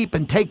routes deep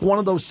and take one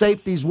of those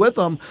safeties with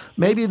him.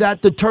 Maybe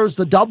that deters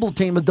the double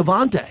team of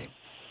Devontae.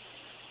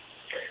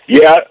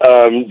 Yeah,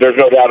 there's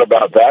no doubt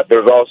about that.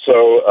 There's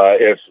also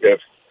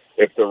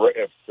if the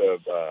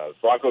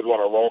Broncos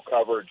want to roll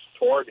coverage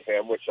toward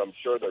him, which I'm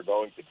sure they're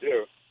going to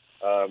do,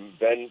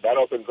 then that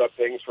opens up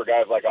things for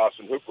guys like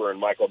Austin Hooper and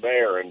Michael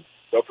Mayer, and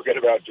don't forget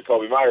about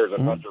Jacoby Myers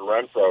and Hunter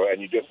Renfrow.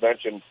 And you just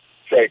mentioned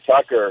Trey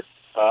Tucker.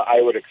 I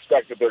would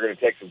expect that they're going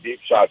to take some deep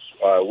shots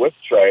with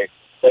Trey,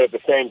 but at the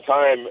same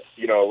time,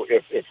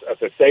 if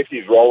the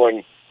safety's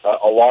rolling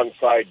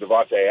alongside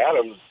Devontae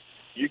Adams,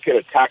 you can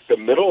attack the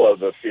middle of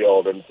the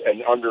field and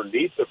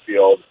underneath the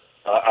field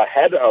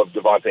ahead of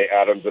Devontae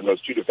Adams and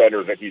those two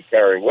defenders that he's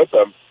carrying with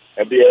him,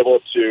 and be able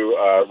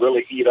to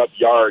really eat up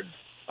yards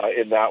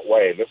in that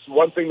way. This is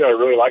one thing that I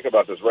really like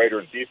about this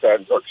Raiders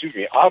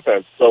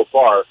offense so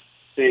far,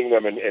 seeing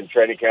them in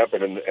training camp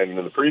and in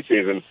the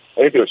preseason.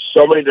 I think there's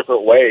so many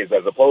different ways,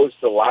 as opposed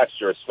to last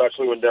year,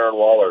 especially when Darren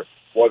Waller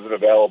wasn't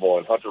available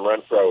and Hunter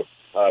Renfrow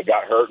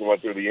got hurt and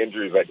went through the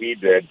injuries that he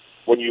did.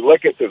 When you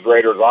look at this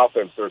Raiders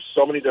offense, there's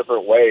so many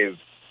different ways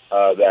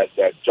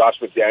that Josh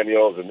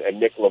McDaniels and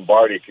Nick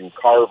Lombardi can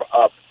carve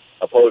up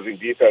opposing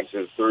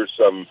defenses through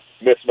some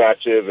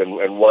mismatches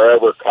and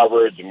wherever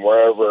coverage and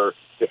wherever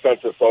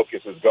defensive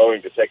focus is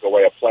going to take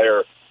away a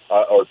player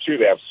or two.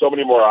 They have so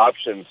many more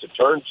options to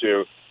turn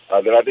to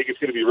that I think it's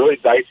going to be really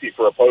dicey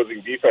for opposing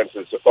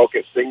defenses to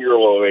focus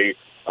singularly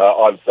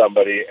on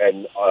somebody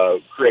and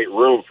create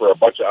room for a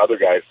bunch of other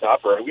guys to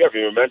operate. We haven't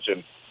even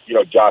mentioned,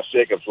 Josh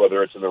Jacobs,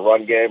 whether it's in the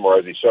run game or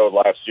as he showed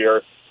last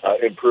year,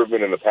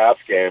 improvement in the pass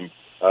game.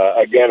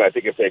 Again, I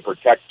think if they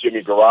protect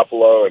Jimmy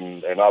Garoppolo,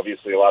 and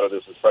obviously a lot of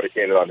this is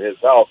predicated on his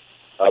health,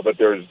 but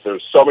there's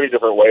so many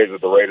different ways that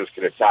the Raiders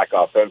can attack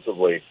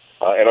offensively.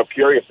 And I'm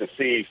curious to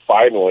see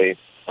finally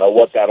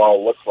what that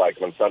all looks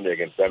like on Sunday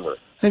against Denver.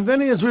 Hey,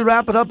 Vinny, as we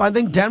wrap it up, I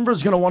think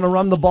Denver's going to want to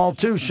run the ball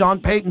too. Sean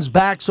Payton's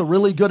back, so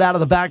really good out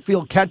of the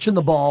backfield catching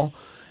the ball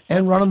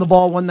and running the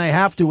ball when they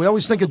have to. We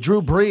always think of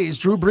Drew Brees.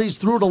 Drew Brees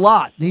threw it a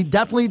lot. He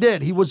definitely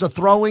did. He was a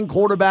throwing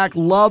quarterback,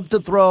 loved to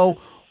throw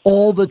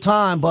all the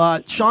time,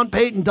 but Sean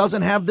Payton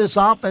doesn't have this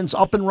offense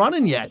up and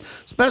running yet,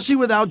 especially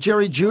without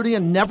Jerry Jeudy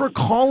and never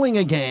calling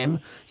a game.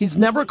 He's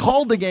never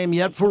called a game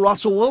yet for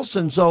Russell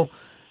Wilson. So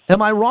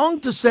am I wrong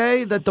to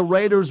say that the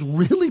Raiders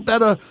really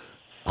better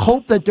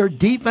hope that their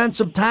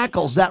defensive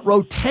tackles, that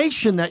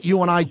rotation that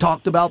you and I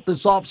talked about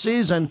this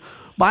offseason,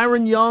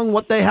 Byron Young,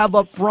 what they have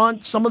up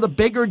front, some of the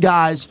bigger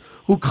guys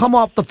who come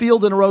off the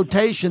field in a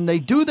rotation, they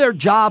do their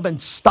job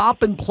and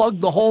stop and plug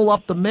the hole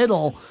up the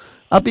middle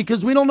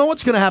because we don't know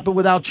what's going to happen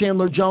without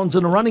Chandler Jones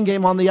in a running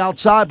game on the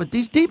outside. But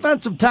these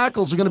defensive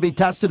tackles are going to be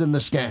tested in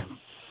this game.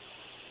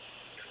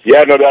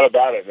 Yeah, no doubt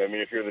about it. I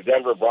mean, if you're the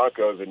Denver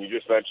Broncos, and you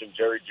just mentioned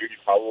Jerry Jeudy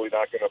probably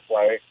not going to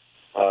play,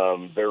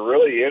 there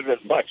really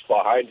isn't much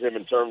behind him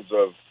in terms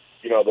of,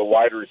 the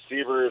wide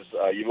receivers.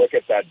 You look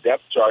at that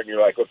depth chart, and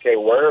you're like, okay,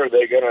 where do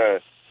they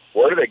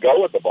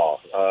go with the ball?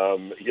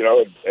 And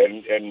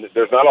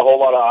there's not a whole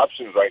lot of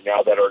options right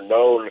now that are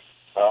known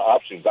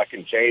options. That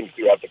can change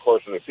throughout the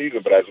course of the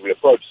season, but as we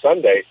approach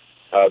Sunday,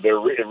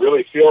 it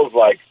really feels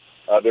like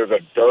there's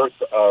a dearth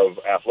of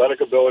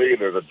athletic ability,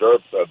 there's a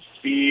dearth of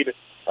speed,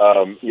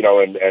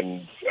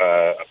 and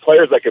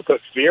players that can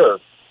put fear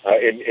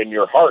in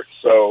your heart.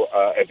 So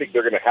I think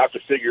they're going to have to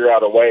figure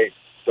out a way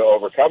to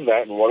overcome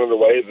that. And one of the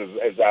ways is,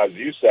 as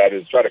you said,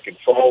 is try to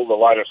control the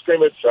line of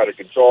scrimmage, try to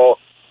control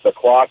the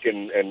clock,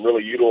 and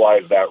really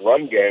utilize that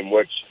run game,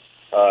 which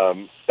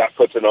that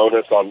puts an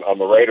onus on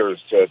the Raiders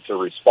to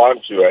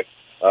respond to it.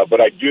 But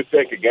I do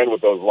think, again,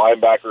 with those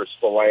linebackers,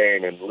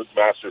 Spillane and Luke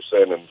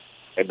Masterson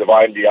and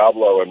Divine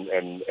Diablo and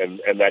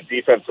that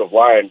defensive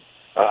line,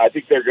 I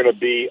think they're going to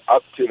be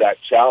up to that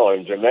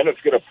challenge. And then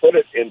it's going to put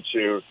it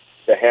into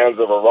the hands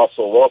of a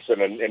Russell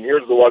Wilson. And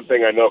here's the one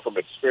thing I know from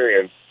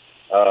experience.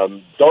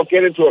 Don't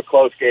get into a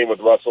close game with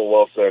Russell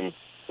Wilson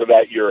so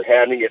that you're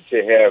handing it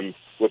to him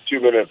with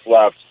 2 minutes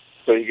left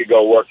so he could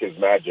go work his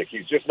magic.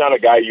 He's just not a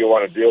guy you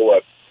want to deal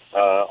with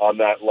on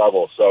that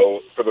level.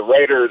 So for the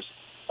Raiders,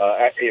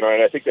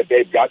 and I think that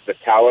they've got the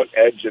talent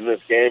edge in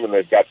this game, and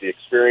they've got the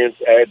experience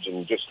edge,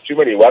 and just too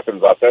many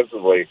weapons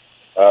offensively.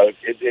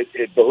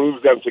 It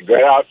behooves them to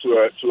get out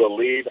to a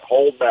lead,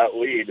 hold that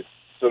lead,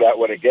 so that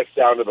when it gets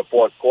down to the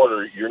fourth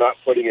quarter, you're not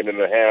putting it in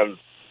the hands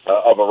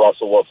of a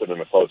Russell Wilson in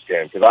a close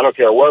game. Because I don't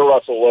care where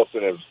Russell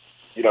Wilson is,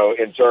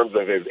 in terms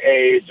of his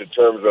age, in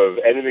terms of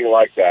anything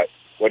like that.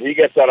 When he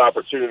gets that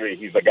opportunity,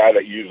 he's a guy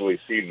that usually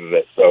seizes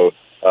it. So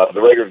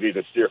the Raiders need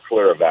to steer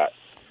clear of that.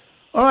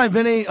 All right,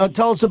 Vinny,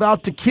 tell us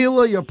about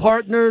Tequila, your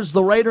partners,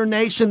 the Raider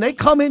Nation. They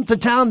come into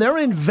town. They're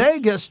in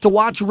Vegas to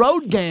watch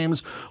road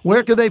games.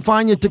 Where could they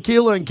find you,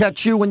 Tequila, and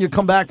catch you when you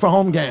come back for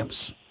home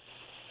games?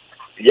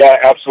 Yeah,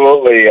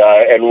 absolutely.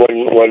 And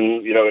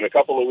when in a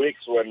couple of weeks,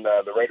 when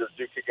the Raiders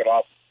do kick it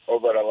off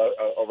over at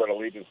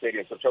Allegiant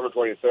Stadium, September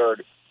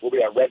 23rd, we'll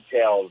be at Red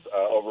Tails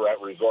over at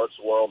Resorts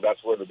World.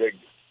 That's where the big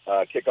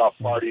kickoff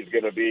party is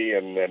going to be,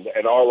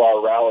 and all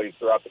our rallies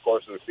throughout the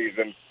course of the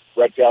season.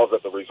 Red Tails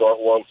at the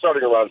Resort World,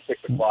 starting around 6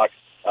 o'clock.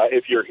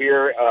 If you're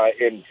here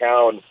in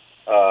town,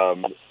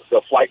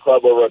 the Flight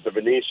Club over at the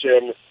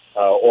Venetian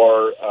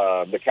or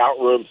the Count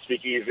Room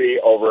Speakeasy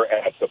over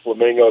at the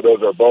Flamingo,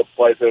 those are both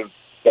places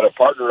that have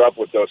partnered up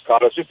with Dos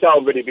Catas. Just tell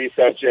them Vinny B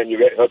sent you, and you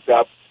get hooked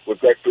up with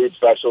great food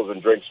specials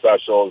and drink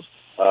specials.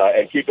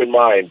 And keep in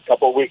mind, a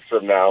couple of weeks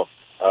from now,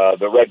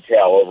 the Red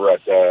Tail over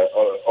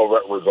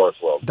at Resorts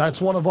World. That's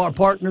one of our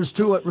partners,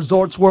 too, at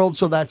Resorts World,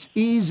 so that's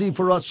easy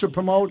for us to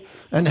promote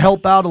and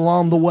help out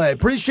along the way.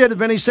 Appreciate it,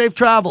 Vinny. Safe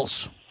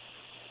travels.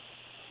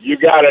 You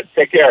got it.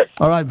 Take care.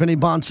 All right, Vinny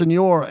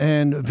Bonsignore.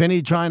 And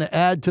Vinny trying to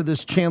add to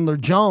this Chandler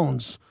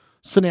Jones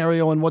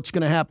scenario and what's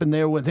going to happen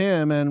there with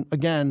him. And,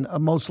 again,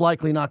 most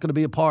likely not going to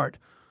be a part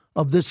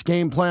of this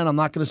game plan. I'm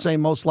not going to say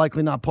most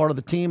likely not part of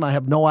the team. I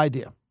have no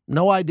idea.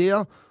 No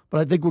idea, but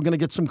I think we're going to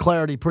get some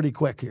clarity pretty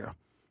quick here.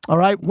 All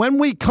right, when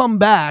we come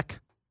back,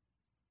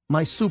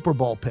 my Super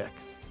Bowl pick.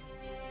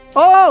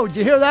 Oh, did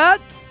you hear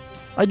that?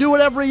 I do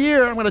it every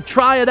year. I'm going to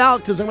try it out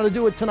because I'm going to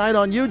do it tonight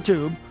on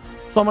YouTube.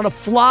 So I'm going to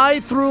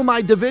fly through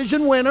my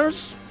division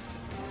winners,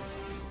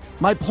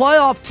 my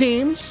playoff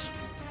teams,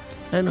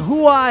 and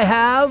who I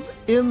have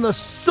in the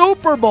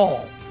Super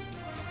Bowl.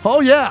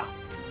 Oh, yeah.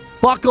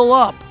 Buckle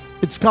up.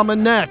 It's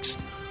coming next.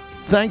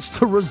 Thanks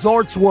to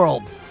Resorts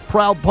World,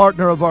 proud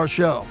partner of our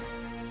show.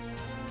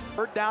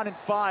 Third down and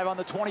 5 on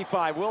the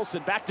 25.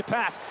 Wilson back to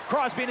pass.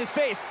 Crosby in his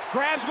face.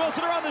 Grabs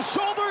Wilson around the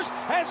shoulders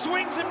and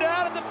swings him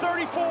down at the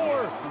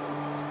 34.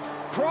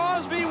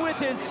 Crosby with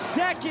his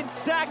second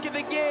sack of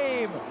the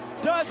game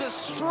does a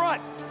strut.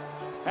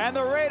 And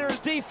the Raiders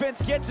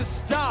defense gets a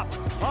stop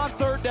on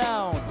third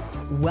down.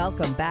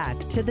 Welcome back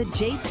to the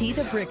JT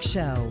the Brick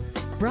Show.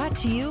 Brought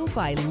to you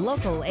by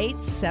Local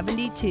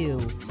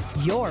 872,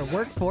 your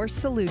workforce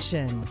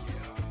solution.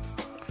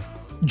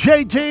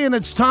 JT, and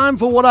it's time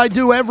for what I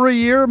do every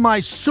year, my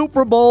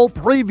Super Bowl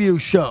preview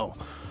show.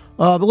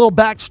 The little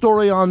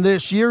backstory on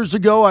this. Years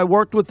ago, I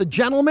worked with a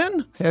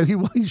gentleman,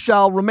 he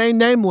shall remain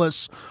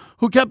nameless,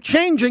 who kept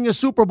changing his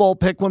Super Bowl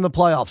pick when the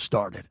playoffs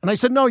started. And I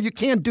said, no, you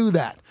can't do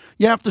that.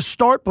 You have to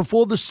start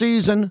before the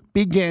season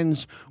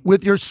begins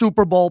with your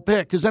Super Bowl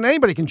pick, because then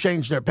anybody can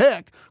change their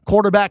pick.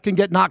 Quarterback can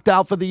get knocked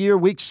out for the year,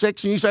 week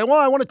 6, and you say, well,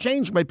 I want to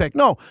change my pick.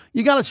 No,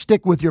 you got to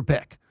stick with your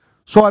pick.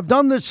 So I've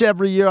done this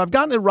every year. I've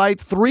gotten it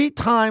right 3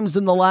 times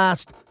in the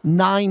last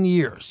 9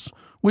 years,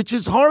 which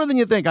is harder than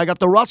you think. I got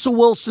the Russell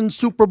Wilson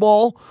Super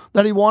Bowl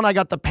that he won. I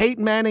got the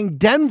Peyton Manning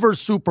Denver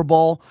Super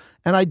Bowl.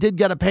 and I did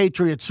get a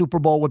Patriots Super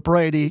Bowl with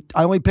Brady.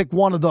 I only picked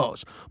one of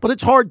those. But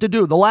it's hard to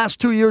do. The last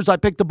 2 years, I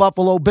picked the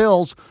Buffalo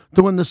Bills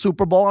to win the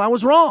Super Bowl, and I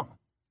was wrong.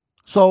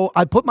 So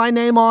I put my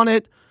name on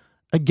it.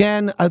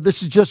 Again,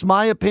 this is just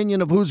my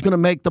opinion of who's going to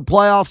make the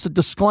playoffs. A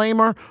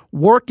disclaimer,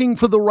 working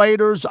for the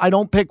Raiders, I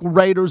don't pick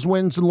Raiders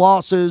wins and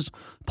losses.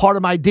 Part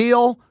of my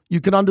deal. You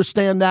can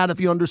understand that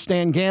if you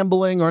understand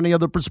gambling or any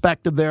other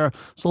perspective there.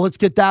 So let's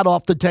get that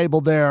off the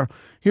table there.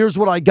 Here's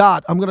what I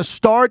got. I'm going to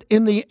start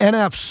in the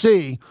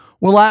NFC,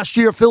 where last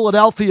year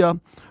Philadelphia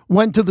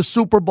went to the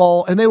Super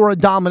Bowl, and they were a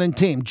dominant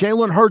team.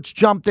 Jalen Hurts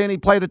jumped in. He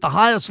played at the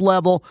highest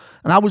level,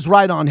 and I was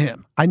right on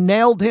him. I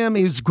nailed him.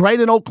 He was great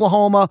in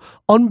Oklahoma.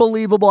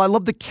 Unbelievable. I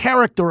love the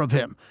character of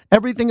him,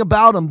 everything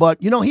about him.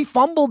 But, he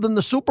fumbled in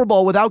the Super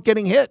Bowl without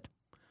getting hit.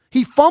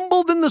 He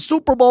fumbled in the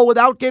Super Bowl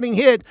without getting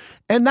hit,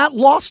 and that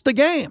lost the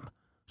game.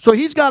 So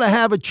he's got to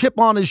have a chip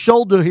on his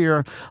shoulder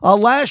here.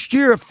 Last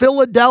year,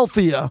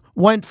 Philadelphia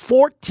went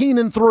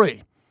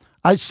 14-3.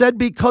 I said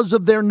because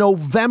of their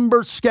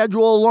November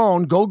schedule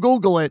alone, go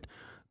Google it,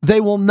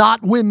 they will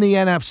not win the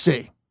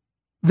NFC.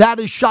 That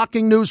is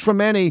shocking news for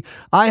many.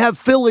 I have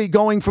Philly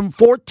going from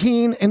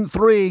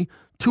 14-3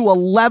 to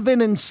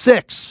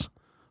 11-6.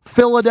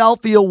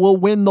 Philadelphia will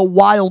win the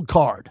wild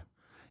card.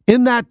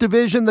 In that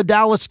division, the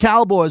Dallas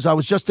Cowboys. I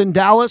was just in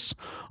Dallas.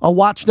 I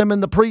watched them in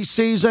the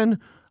preseason.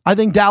 I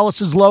think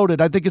Dallas is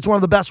loaded. I think it's one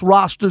of the best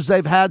rosters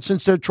they've had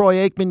since their Troy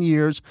Aikman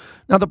years.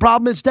 Now, the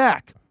problem is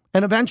Dak.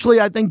 And eventually,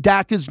 I think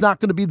Dak is not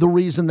going to be the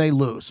reason they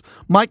lose.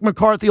 Mike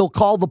McCarthy will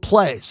call the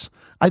plays.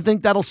 I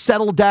think that'll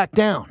settle Dak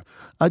down.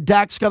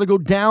 Dak's got to go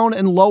down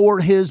and lower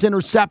his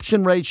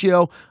interception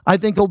ratio. I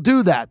think he'll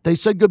do that. They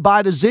said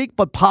goodbye to Zeke,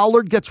 but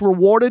Pollard gets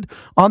rewarded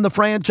on the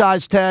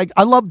franchise tag.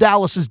 I love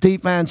Dallas's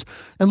defense.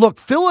 And look,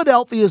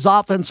 Philadelphia's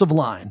offensive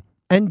line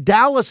and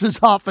Dallas's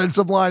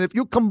offensive line, if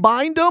you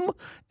combined them,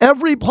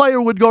 every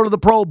player would go to the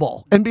Pro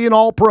Bowl and be an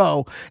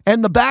All-Pro,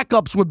 and the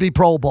backups would be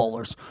Pro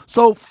Bowlers.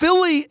 So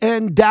Philly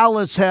and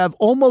Dallas have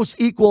almost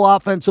equal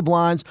offensive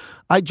lines.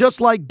 I just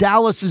like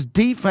Dallas's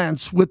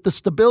defense with the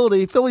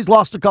stability. Philly's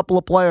lost a couple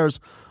of players.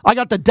 I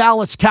got the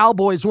Dallas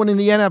Cowboys winning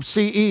the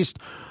NFC East.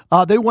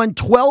 They went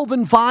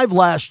 12-5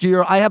 last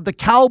year. I have the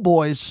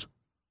Cowboys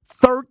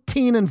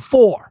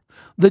 13-4.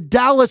 The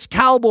Dallas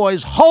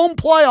Cowboys home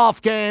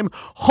playoff game,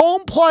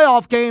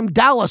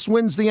 Dallas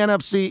wins the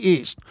NFC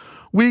East.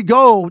 We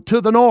go to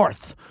the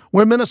North,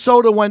 where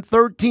Minnesota went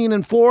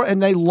 13-4,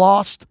 and they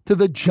lost to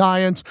the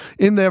Giants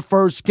in their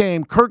first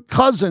game. Kirk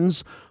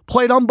Cousins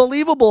played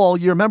unbelievable all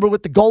year. Remember,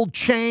 with the gold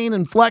chain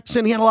and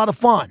flexing, he had a lot of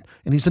fun.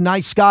 And he's a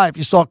nice guy. If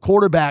you saw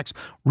quarterbacks,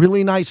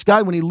 really nice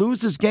guy. When he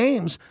loses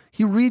games,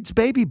 he reads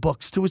baby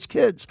books to his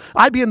kids.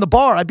 I'd be in the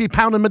bar. I'd be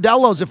pounding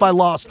Modelo's if I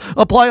lost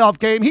a playoff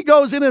game. He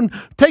goes in and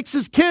takes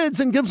his kids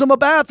and gives them a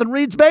bath and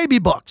reads baby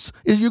books.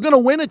 Is you going to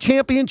win a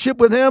championship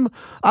with him?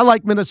 I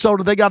like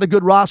Minnesota. They got a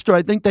good roster.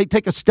 I think they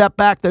take a step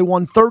back. They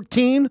won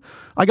 13.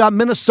 I got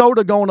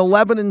Minnesota going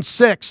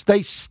 11-6.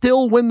 They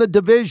still win the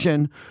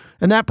division.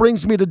 And that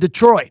brings me to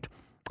Detroit.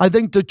 I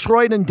think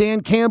Detroit and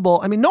Dan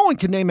Campbell, no one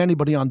can name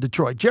anybody on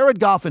Detroit. Jared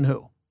Goff and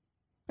who?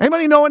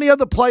 Anybody know any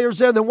other players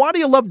there? Then why do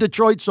you love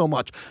Detroit so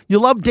much? You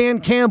love Dan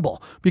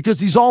Campbell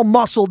because he's all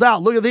muscled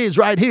out. Look at these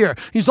right here.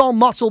 He's all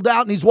muscled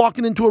out, and he's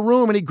walking into a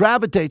room, and he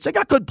gravitates. They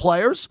got good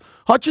players.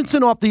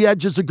 Hutchinson off the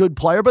edge is a good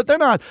player, but they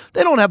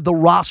don't have the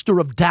roster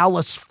of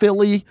Dallas,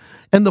 Philly,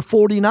 and the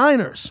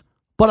 49ers.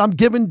 But I'm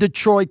giving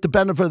Detroit the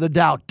benefit of the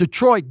doubt.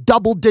 Detroit,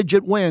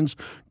 double-digit wins.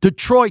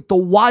 Detroit, the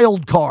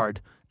wild card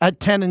at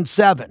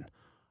 10-7.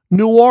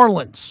 New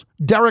Orleans,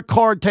 Derek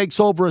Carr takes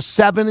over a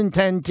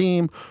 7-10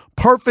 team.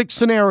 Perfect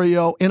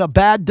scenario in a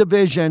bad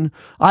division.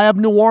 I have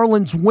New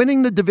Orleans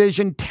winning the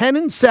division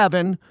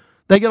 10-7.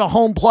 They get a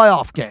home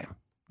playoff game.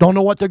 Don't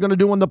know what they're going to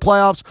do in the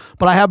playoffs,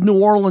 but I have New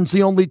Orleans,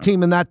 the only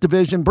team in that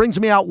division. Brings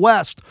me out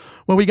west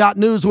when we got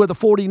news where the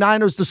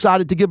 49ers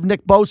decided to give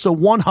Nick Bosa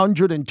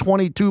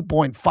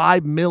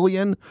 $122.5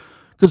 million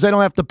because they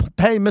don't have to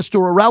pay Mr.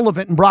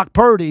 Irrelevant and Brock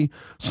Purdy.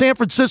 San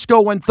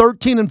Francisco went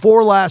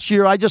 13-4 last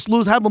year. I just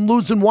have them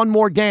losing one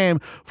more game.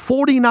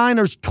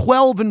 49ers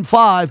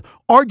 12-5,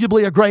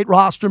 arguably a great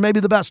roster,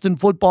 maybe the best in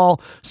football.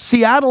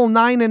 Seattle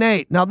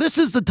 9-8. Now this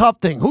is the tough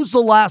thing. Who's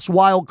the last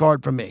wild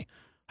card for me?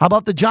 How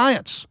about the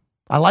Giants?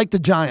 I like the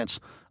Giants.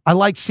 I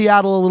like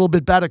Seattle a little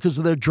bit better because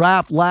of their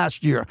draft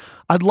last year.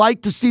 I'd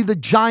like to see the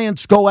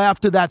Giants go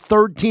after that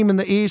third team in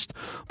the East,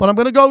 but I'm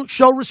going to go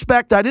show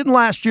respect. I didn't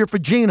last year for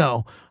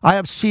Geno. I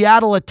have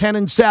Seattle at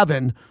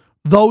 10-7.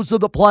 Those are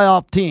the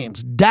playoff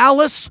teams.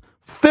 Dallas,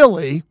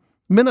 Philly,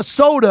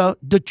 Minnesota,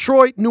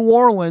 Detroit, New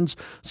Orleans,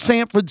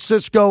 San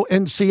Francisco,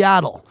 and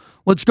Seattle.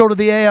 Let's go to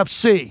the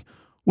AFC,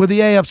 where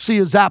the AFC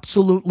is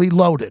absolutely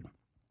loaded.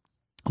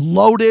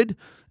 Loaded.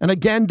 And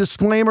again,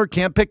 disclaimer,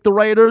 can't pick the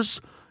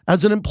Raiders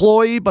as an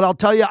employee, but I'll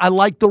tell you, I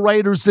like the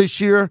Raiders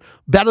this year.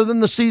 Better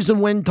than the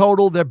season win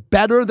total. They're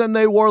better than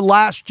they were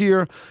last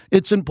year.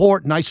 It's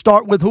important. I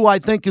start with who I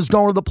think is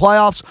going to the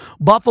playoffs.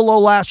 Buffalo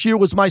last year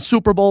was my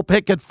Super Bowl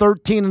pick at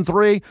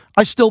 13-3.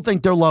 I still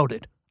think they're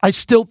loaded. I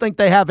still think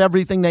they have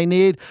everything they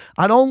need.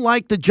 I don't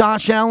like the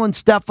Josh Allen,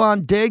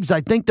 Stephon Diggs.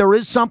 I think there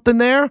is something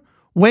there.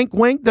 Wink,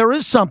 wink, there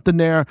is something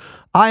there.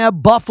 I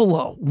have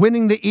Buffalo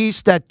winning the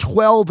East at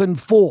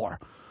 12-4.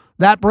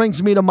 That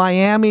brings me to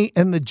Miami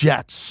and the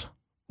Jets.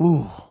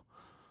 Ooh.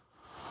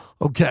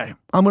 Okay,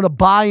 I'm going to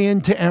buy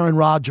into Aaron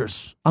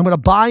Rodgers.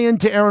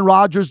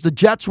 The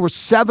Jets were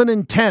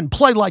 7-10.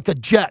 Play like a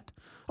Jet.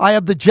 I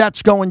have the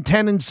Jets going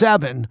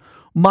 10-7.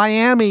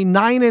 Miami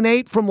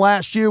 9-8 from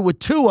last year with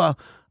Tua.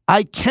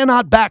 I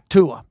cannot back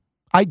Tua.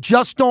 I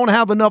just don't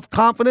have enough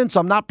confidence.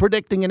 I'm not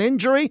predicting an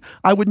injury.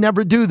 I would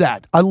never do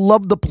that. I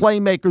love the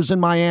playmakers in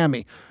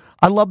Miami.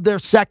 I love their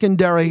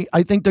secondary.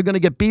 I think they're going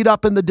to get beat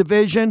up in the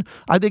division.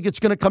 I think it's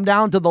going to come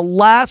down to the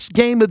last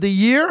game of the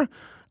year.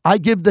 I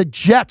give the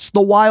Jets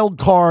the wild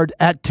card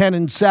at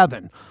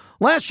 10-7.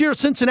 Last year,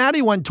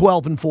 Cincinnati went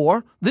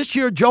 12-4. This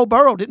year, Joe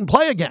Burrow didn't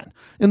play again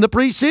in the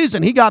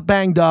preseason. He got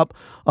banged up.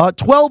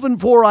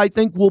 12-4, I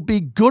think, will be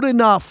good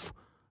enough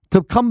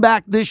to come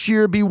back this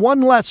year, be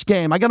one less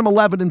game. I got them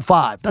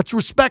 11-5. That's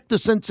respect to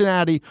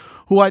Cincinnati,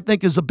 who I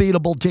think is a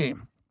beatable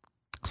team.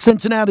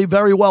 Cincinnati,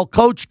 very well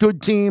coached,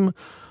 good team.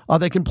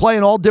 They can play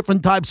in all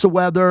different types of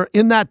weather.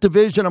 In that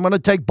division, I'm going to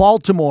take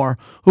Baltimore,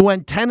 who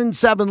went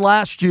 10-7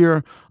 last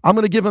year. I'm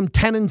going to give them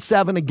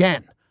 10-7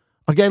 again.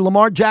 Okay,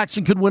 Lamar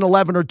Jackson could win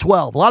 11 or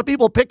 12. A lot of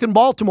people picking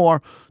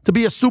Baltimore to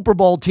be a Super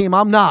Bowl team.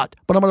 I'm not,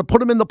 but I'm going to put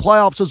them in the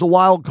playoffs as a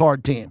wild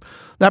card team.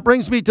 That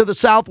brings me to the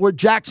South, where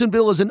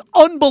Jacksonville is an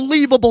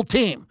unbelievable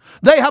team.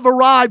 They have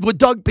arrived with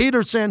Doug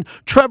Peterson,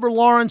 Trevor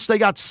Lawrence. They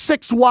got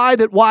 6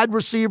 wide at wide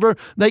receiver.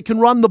 They can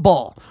run the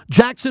ball.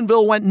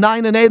 Jacksonville went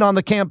 9-8 on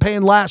the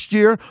campaign last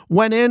year,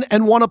 went in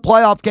and won a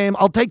playoff game.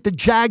 I'll take the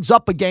Jags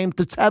up a game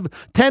to have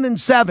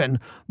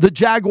 10-7. The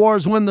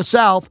Jaguars win the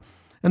South.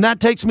 And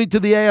that takes me to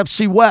the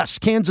AFC West.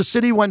 Kansas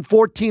City went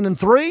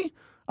 14-3.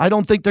 I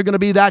don't think they're going to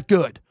be that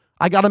good.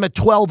 I got them at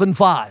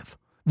 12-5.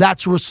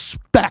 That's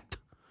respect.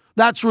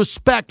 That's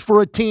respect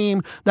for a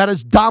team that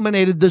has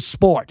dominated this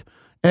sport.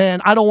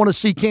 And I don't want to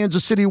see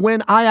Kansas City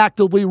win. I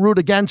actively root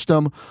against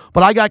them.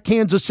 But I got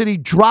Kansas City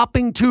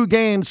dropping 2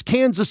 games.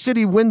 Kansas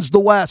City wins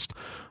the West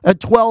at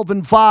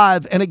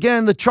 12-5. And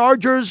again, the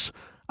Chargers,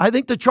 I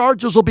think the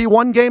Chargers will be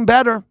 1 game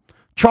better.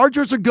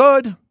 Chargers are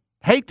good.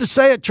 Hate to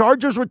say it,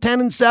 Chargers were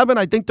 10-7.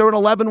 I think they're an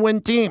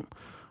 11-win team.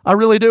 I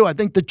really do. I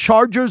think the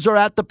Chargers are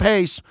at the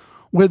pace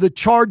where the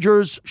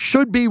Chargers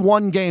should be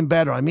 1 game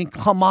better. I mean,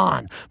 come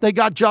on. They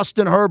got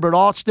Justin Herbert,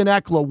 Austin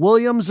Eckler.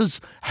 Williams is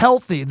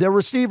healthy. Their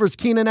receivers,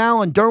 Keenan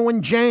Allen,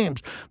 Derwin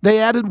James. They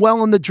added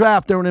well in the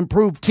draft. They're an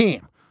improved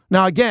team.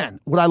 Now,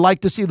 again, would I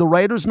like to see the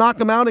Raiders knock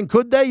them out, and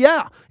could they?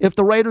 Yeah, if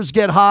the Raiders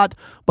get hot.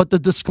 But the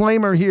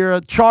disclaimer here,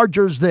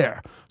 Chargers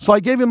there. So I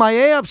gave you my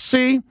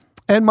AFC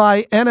and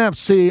my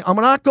NFC. I'm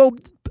not going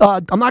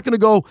to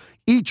go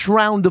each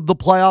round of the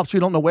playoffs. We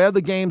don't know where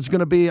the game's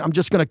going to be. I'm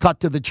just going to cut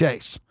to the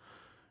chase.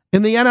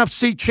 In the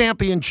NFC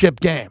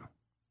Championship game,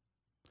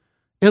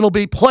 it'll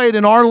be played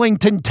in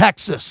Arlington,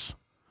 Texas.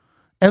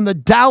 And the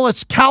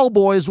Dallas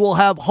Cowboys will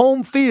have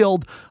home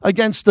field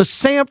against the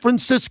San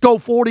Francisco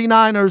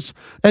 49ers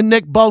and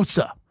Nick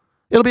Bosa.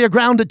 It'll be a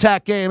ground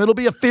attack game. It'll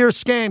be a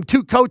fierce game.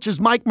 2 coaches,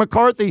 Mike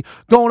McCarthy,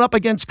 going up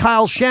against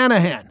Kyle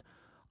Shanahan.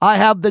 I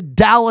have the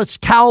Dallas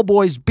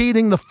Cowboys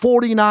beating the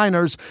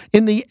 49ers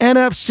in the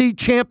NFC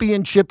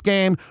Championship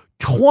game,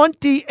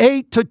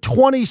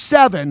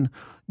 28-27.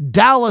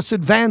 Dallas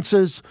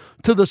advances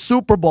to the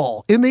Super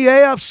Bowl. In the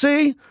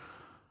AFC,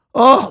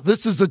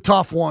 this is a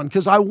tough one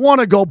because I want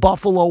to go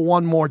Buffalo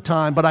one more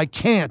time, but I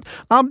can't.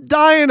 I'm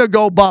dying to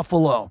go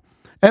Buffalo.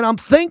 And I'm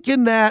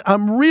thinking that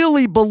I'm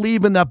really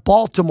believing that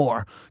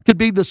Baltimore could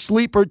be the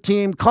sleeper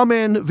team, come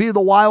in via the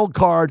wild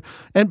card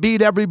and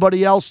beat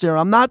everybody else there.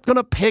 I'm not going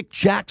to pick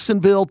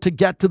Jacksonville to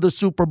get to the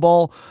Super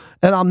Bowl,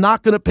 and I'm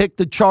not going to pick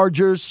the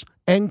Chargers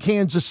and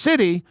Kansas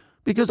City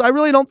because I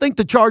really don't think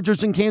the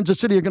Chargers and Kansas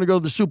City are going to go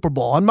to the Super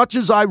Bowl. As much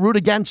as I root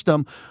against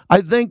them,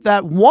 I think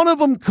that one of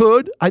them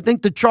could. I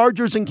think the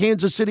Chargers and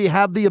Kansas City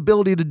have the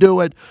ability to do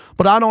it,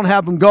 but I don't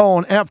have them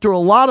going. After a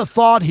lot of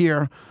thought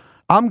here,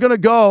 I'm going to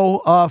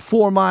go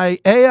for my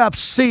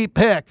AFC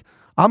pick.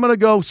 I'm going to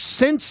go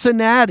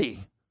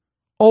Cincinnati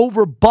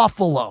over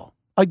Buffalo.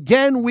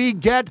 Again, we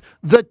get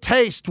the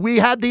taste. We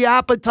had the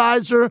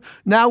appetizer.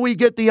 Now we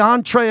get the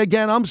entree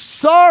again. I'm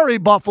sorry,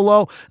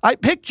 Buffalo. I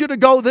picked you to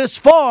go this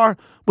far,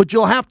 but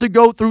you'll have to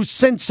go through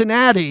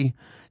Cincinnati.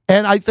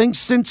 And I think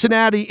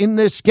Cincinnati in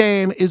this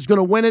game is going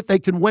to win it. They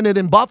can win it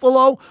in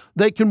Buffalo.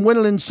 They can win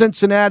it in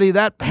Cincinnati.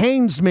 That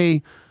pains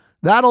me.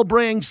 That'll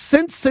bring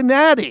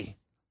Cincinnati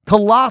to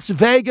Las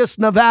Vegas,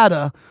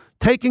 Nevada,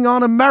 taking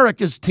on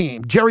America's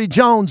team, Jerry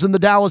Jones and the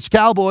Dallas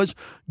Cowboys.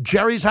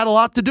 Jerry's had a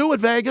lot to do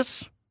with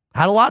Vegas.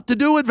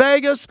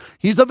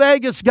 He's a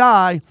Vegas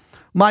guy.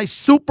 My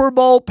Super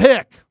Bowl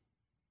pick,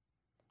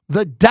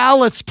 the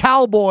Dallas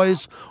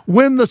Cowboys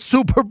win the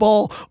Super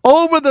Bowl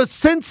over the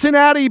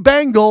Cincinnati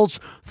Bengals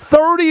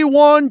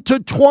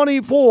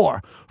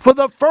 31-24. For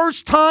the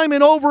first time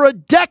in over a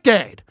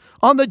decade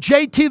on the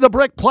JT the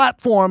Brick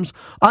platforms,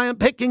 I am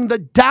picking the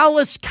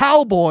Dallas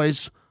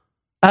Cowboys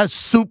as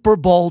Super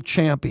Bowl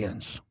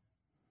champions.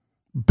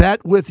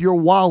 Bet with your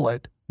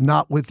wallet,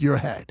 not with your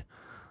head.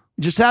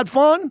 Just had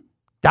fun?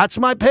 That's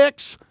my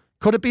picks.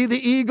 Could it be the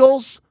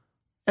Eagles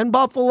and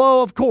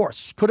Buffalo? Of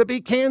course. Could it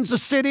be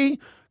Kansas City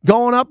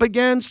going up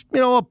against,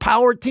 a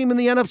power team in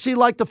the NFC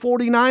like the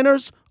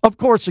 49ers? Of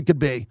course it could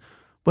be.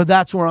 But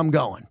that's where I'm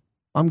going.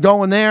 I'm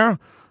going there.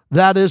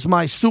 That is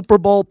my Super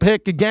Bowl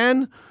pick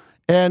again.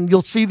 And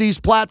you'll see these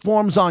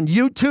platforms on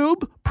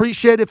YouTube.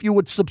 Appreciate if you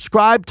would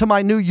subscribe to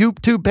my new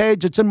YouTube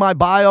page. It's in my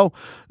bio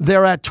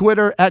there at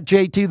Twitter, at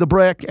JT the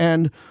Brick.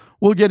 And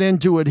we'll get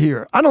into it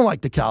here. I don't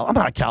like the I'm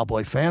not a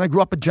Cowboy fan. I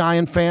grew up a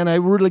Giant fan. I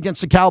rooted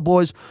against the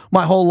Cowboys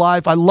my whole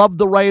life. I love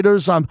the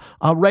Raiders. I'm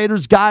a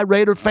Raiders guy,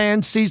 Raider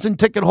fan, season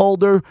ticket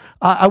holder.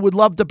 I would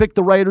love to pick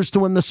the Raiders to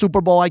win the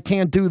Super Bowl. I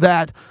can't do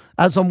that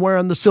as I'm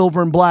wearing the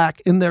silver and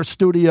black in their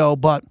studio.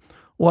 But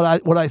what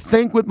I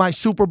think with my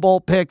Super Bowl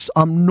picks,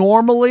 I'm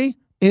normally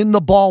in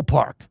the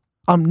ballpark.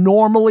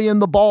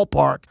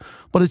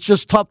 But it's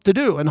just tough to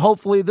do. And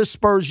hopefully this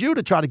spurs you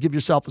to try to give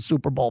yourself a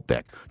Super Bowl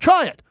pick.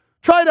 Try it.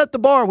 Try it at the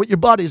bar with your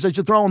buddies as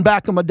you're throwing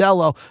back a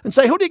Modelo and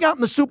say, who do you got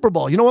in the Super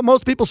Bowl? You know what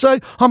most people say?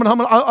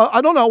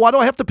 I don't know. Why do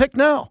I have to pick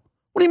now?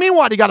 What do you mean,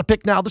 why do you got to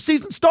pick now? The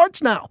season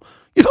starts now.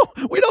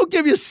 We don't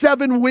give you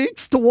 7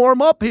 weeks to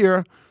warm up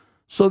here.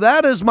 So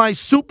that is my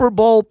Super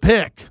Bowl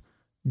pick.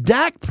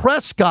 Dak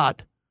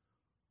Prescott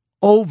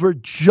over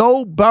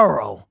Joe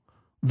Burrow.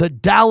 The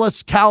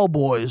Dallas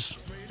Cowboys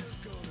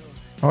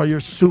are your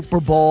Super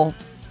Bowl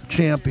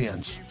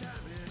champions.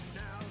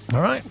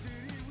 All right.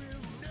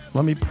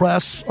 Let me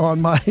press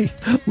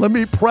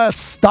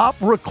stop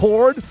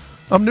record.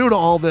 I'm new to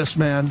all this,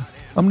 man.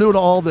 I'm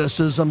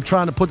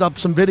trying to put up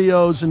some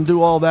videos and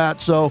do all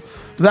that. So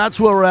that's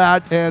where we're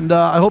at. And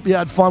I hope you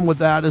had fun with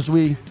that as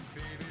we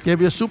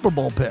gave you a Super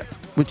Bowl pick,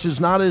 which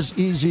is not as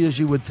easy as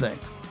you would think.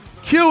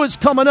 Q is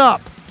coming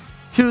up.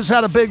 Q's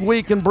had a big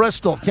week in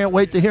Bristol. Can't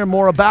wait to hear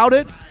more about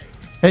it.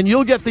 And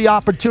you'll get the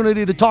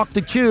opportunity to talk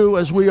to Q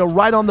as we are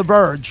right on the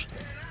verge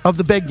of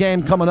the big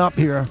game coming up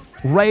here.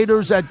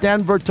 Raiders at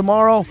Denver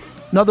tomorrow.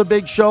 Another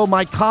big show.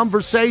 My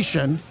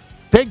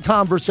big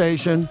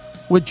conversation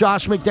with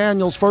Josh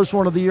McDaniels, first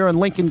one of the year, and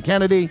Lincoln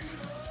Kennedy.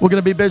 We're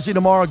going to be busy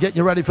tomorrow getting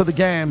you ready for the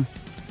game.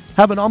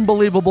 Have an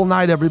unbelievable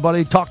night,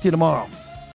 everybody. Talk to you tomorrow.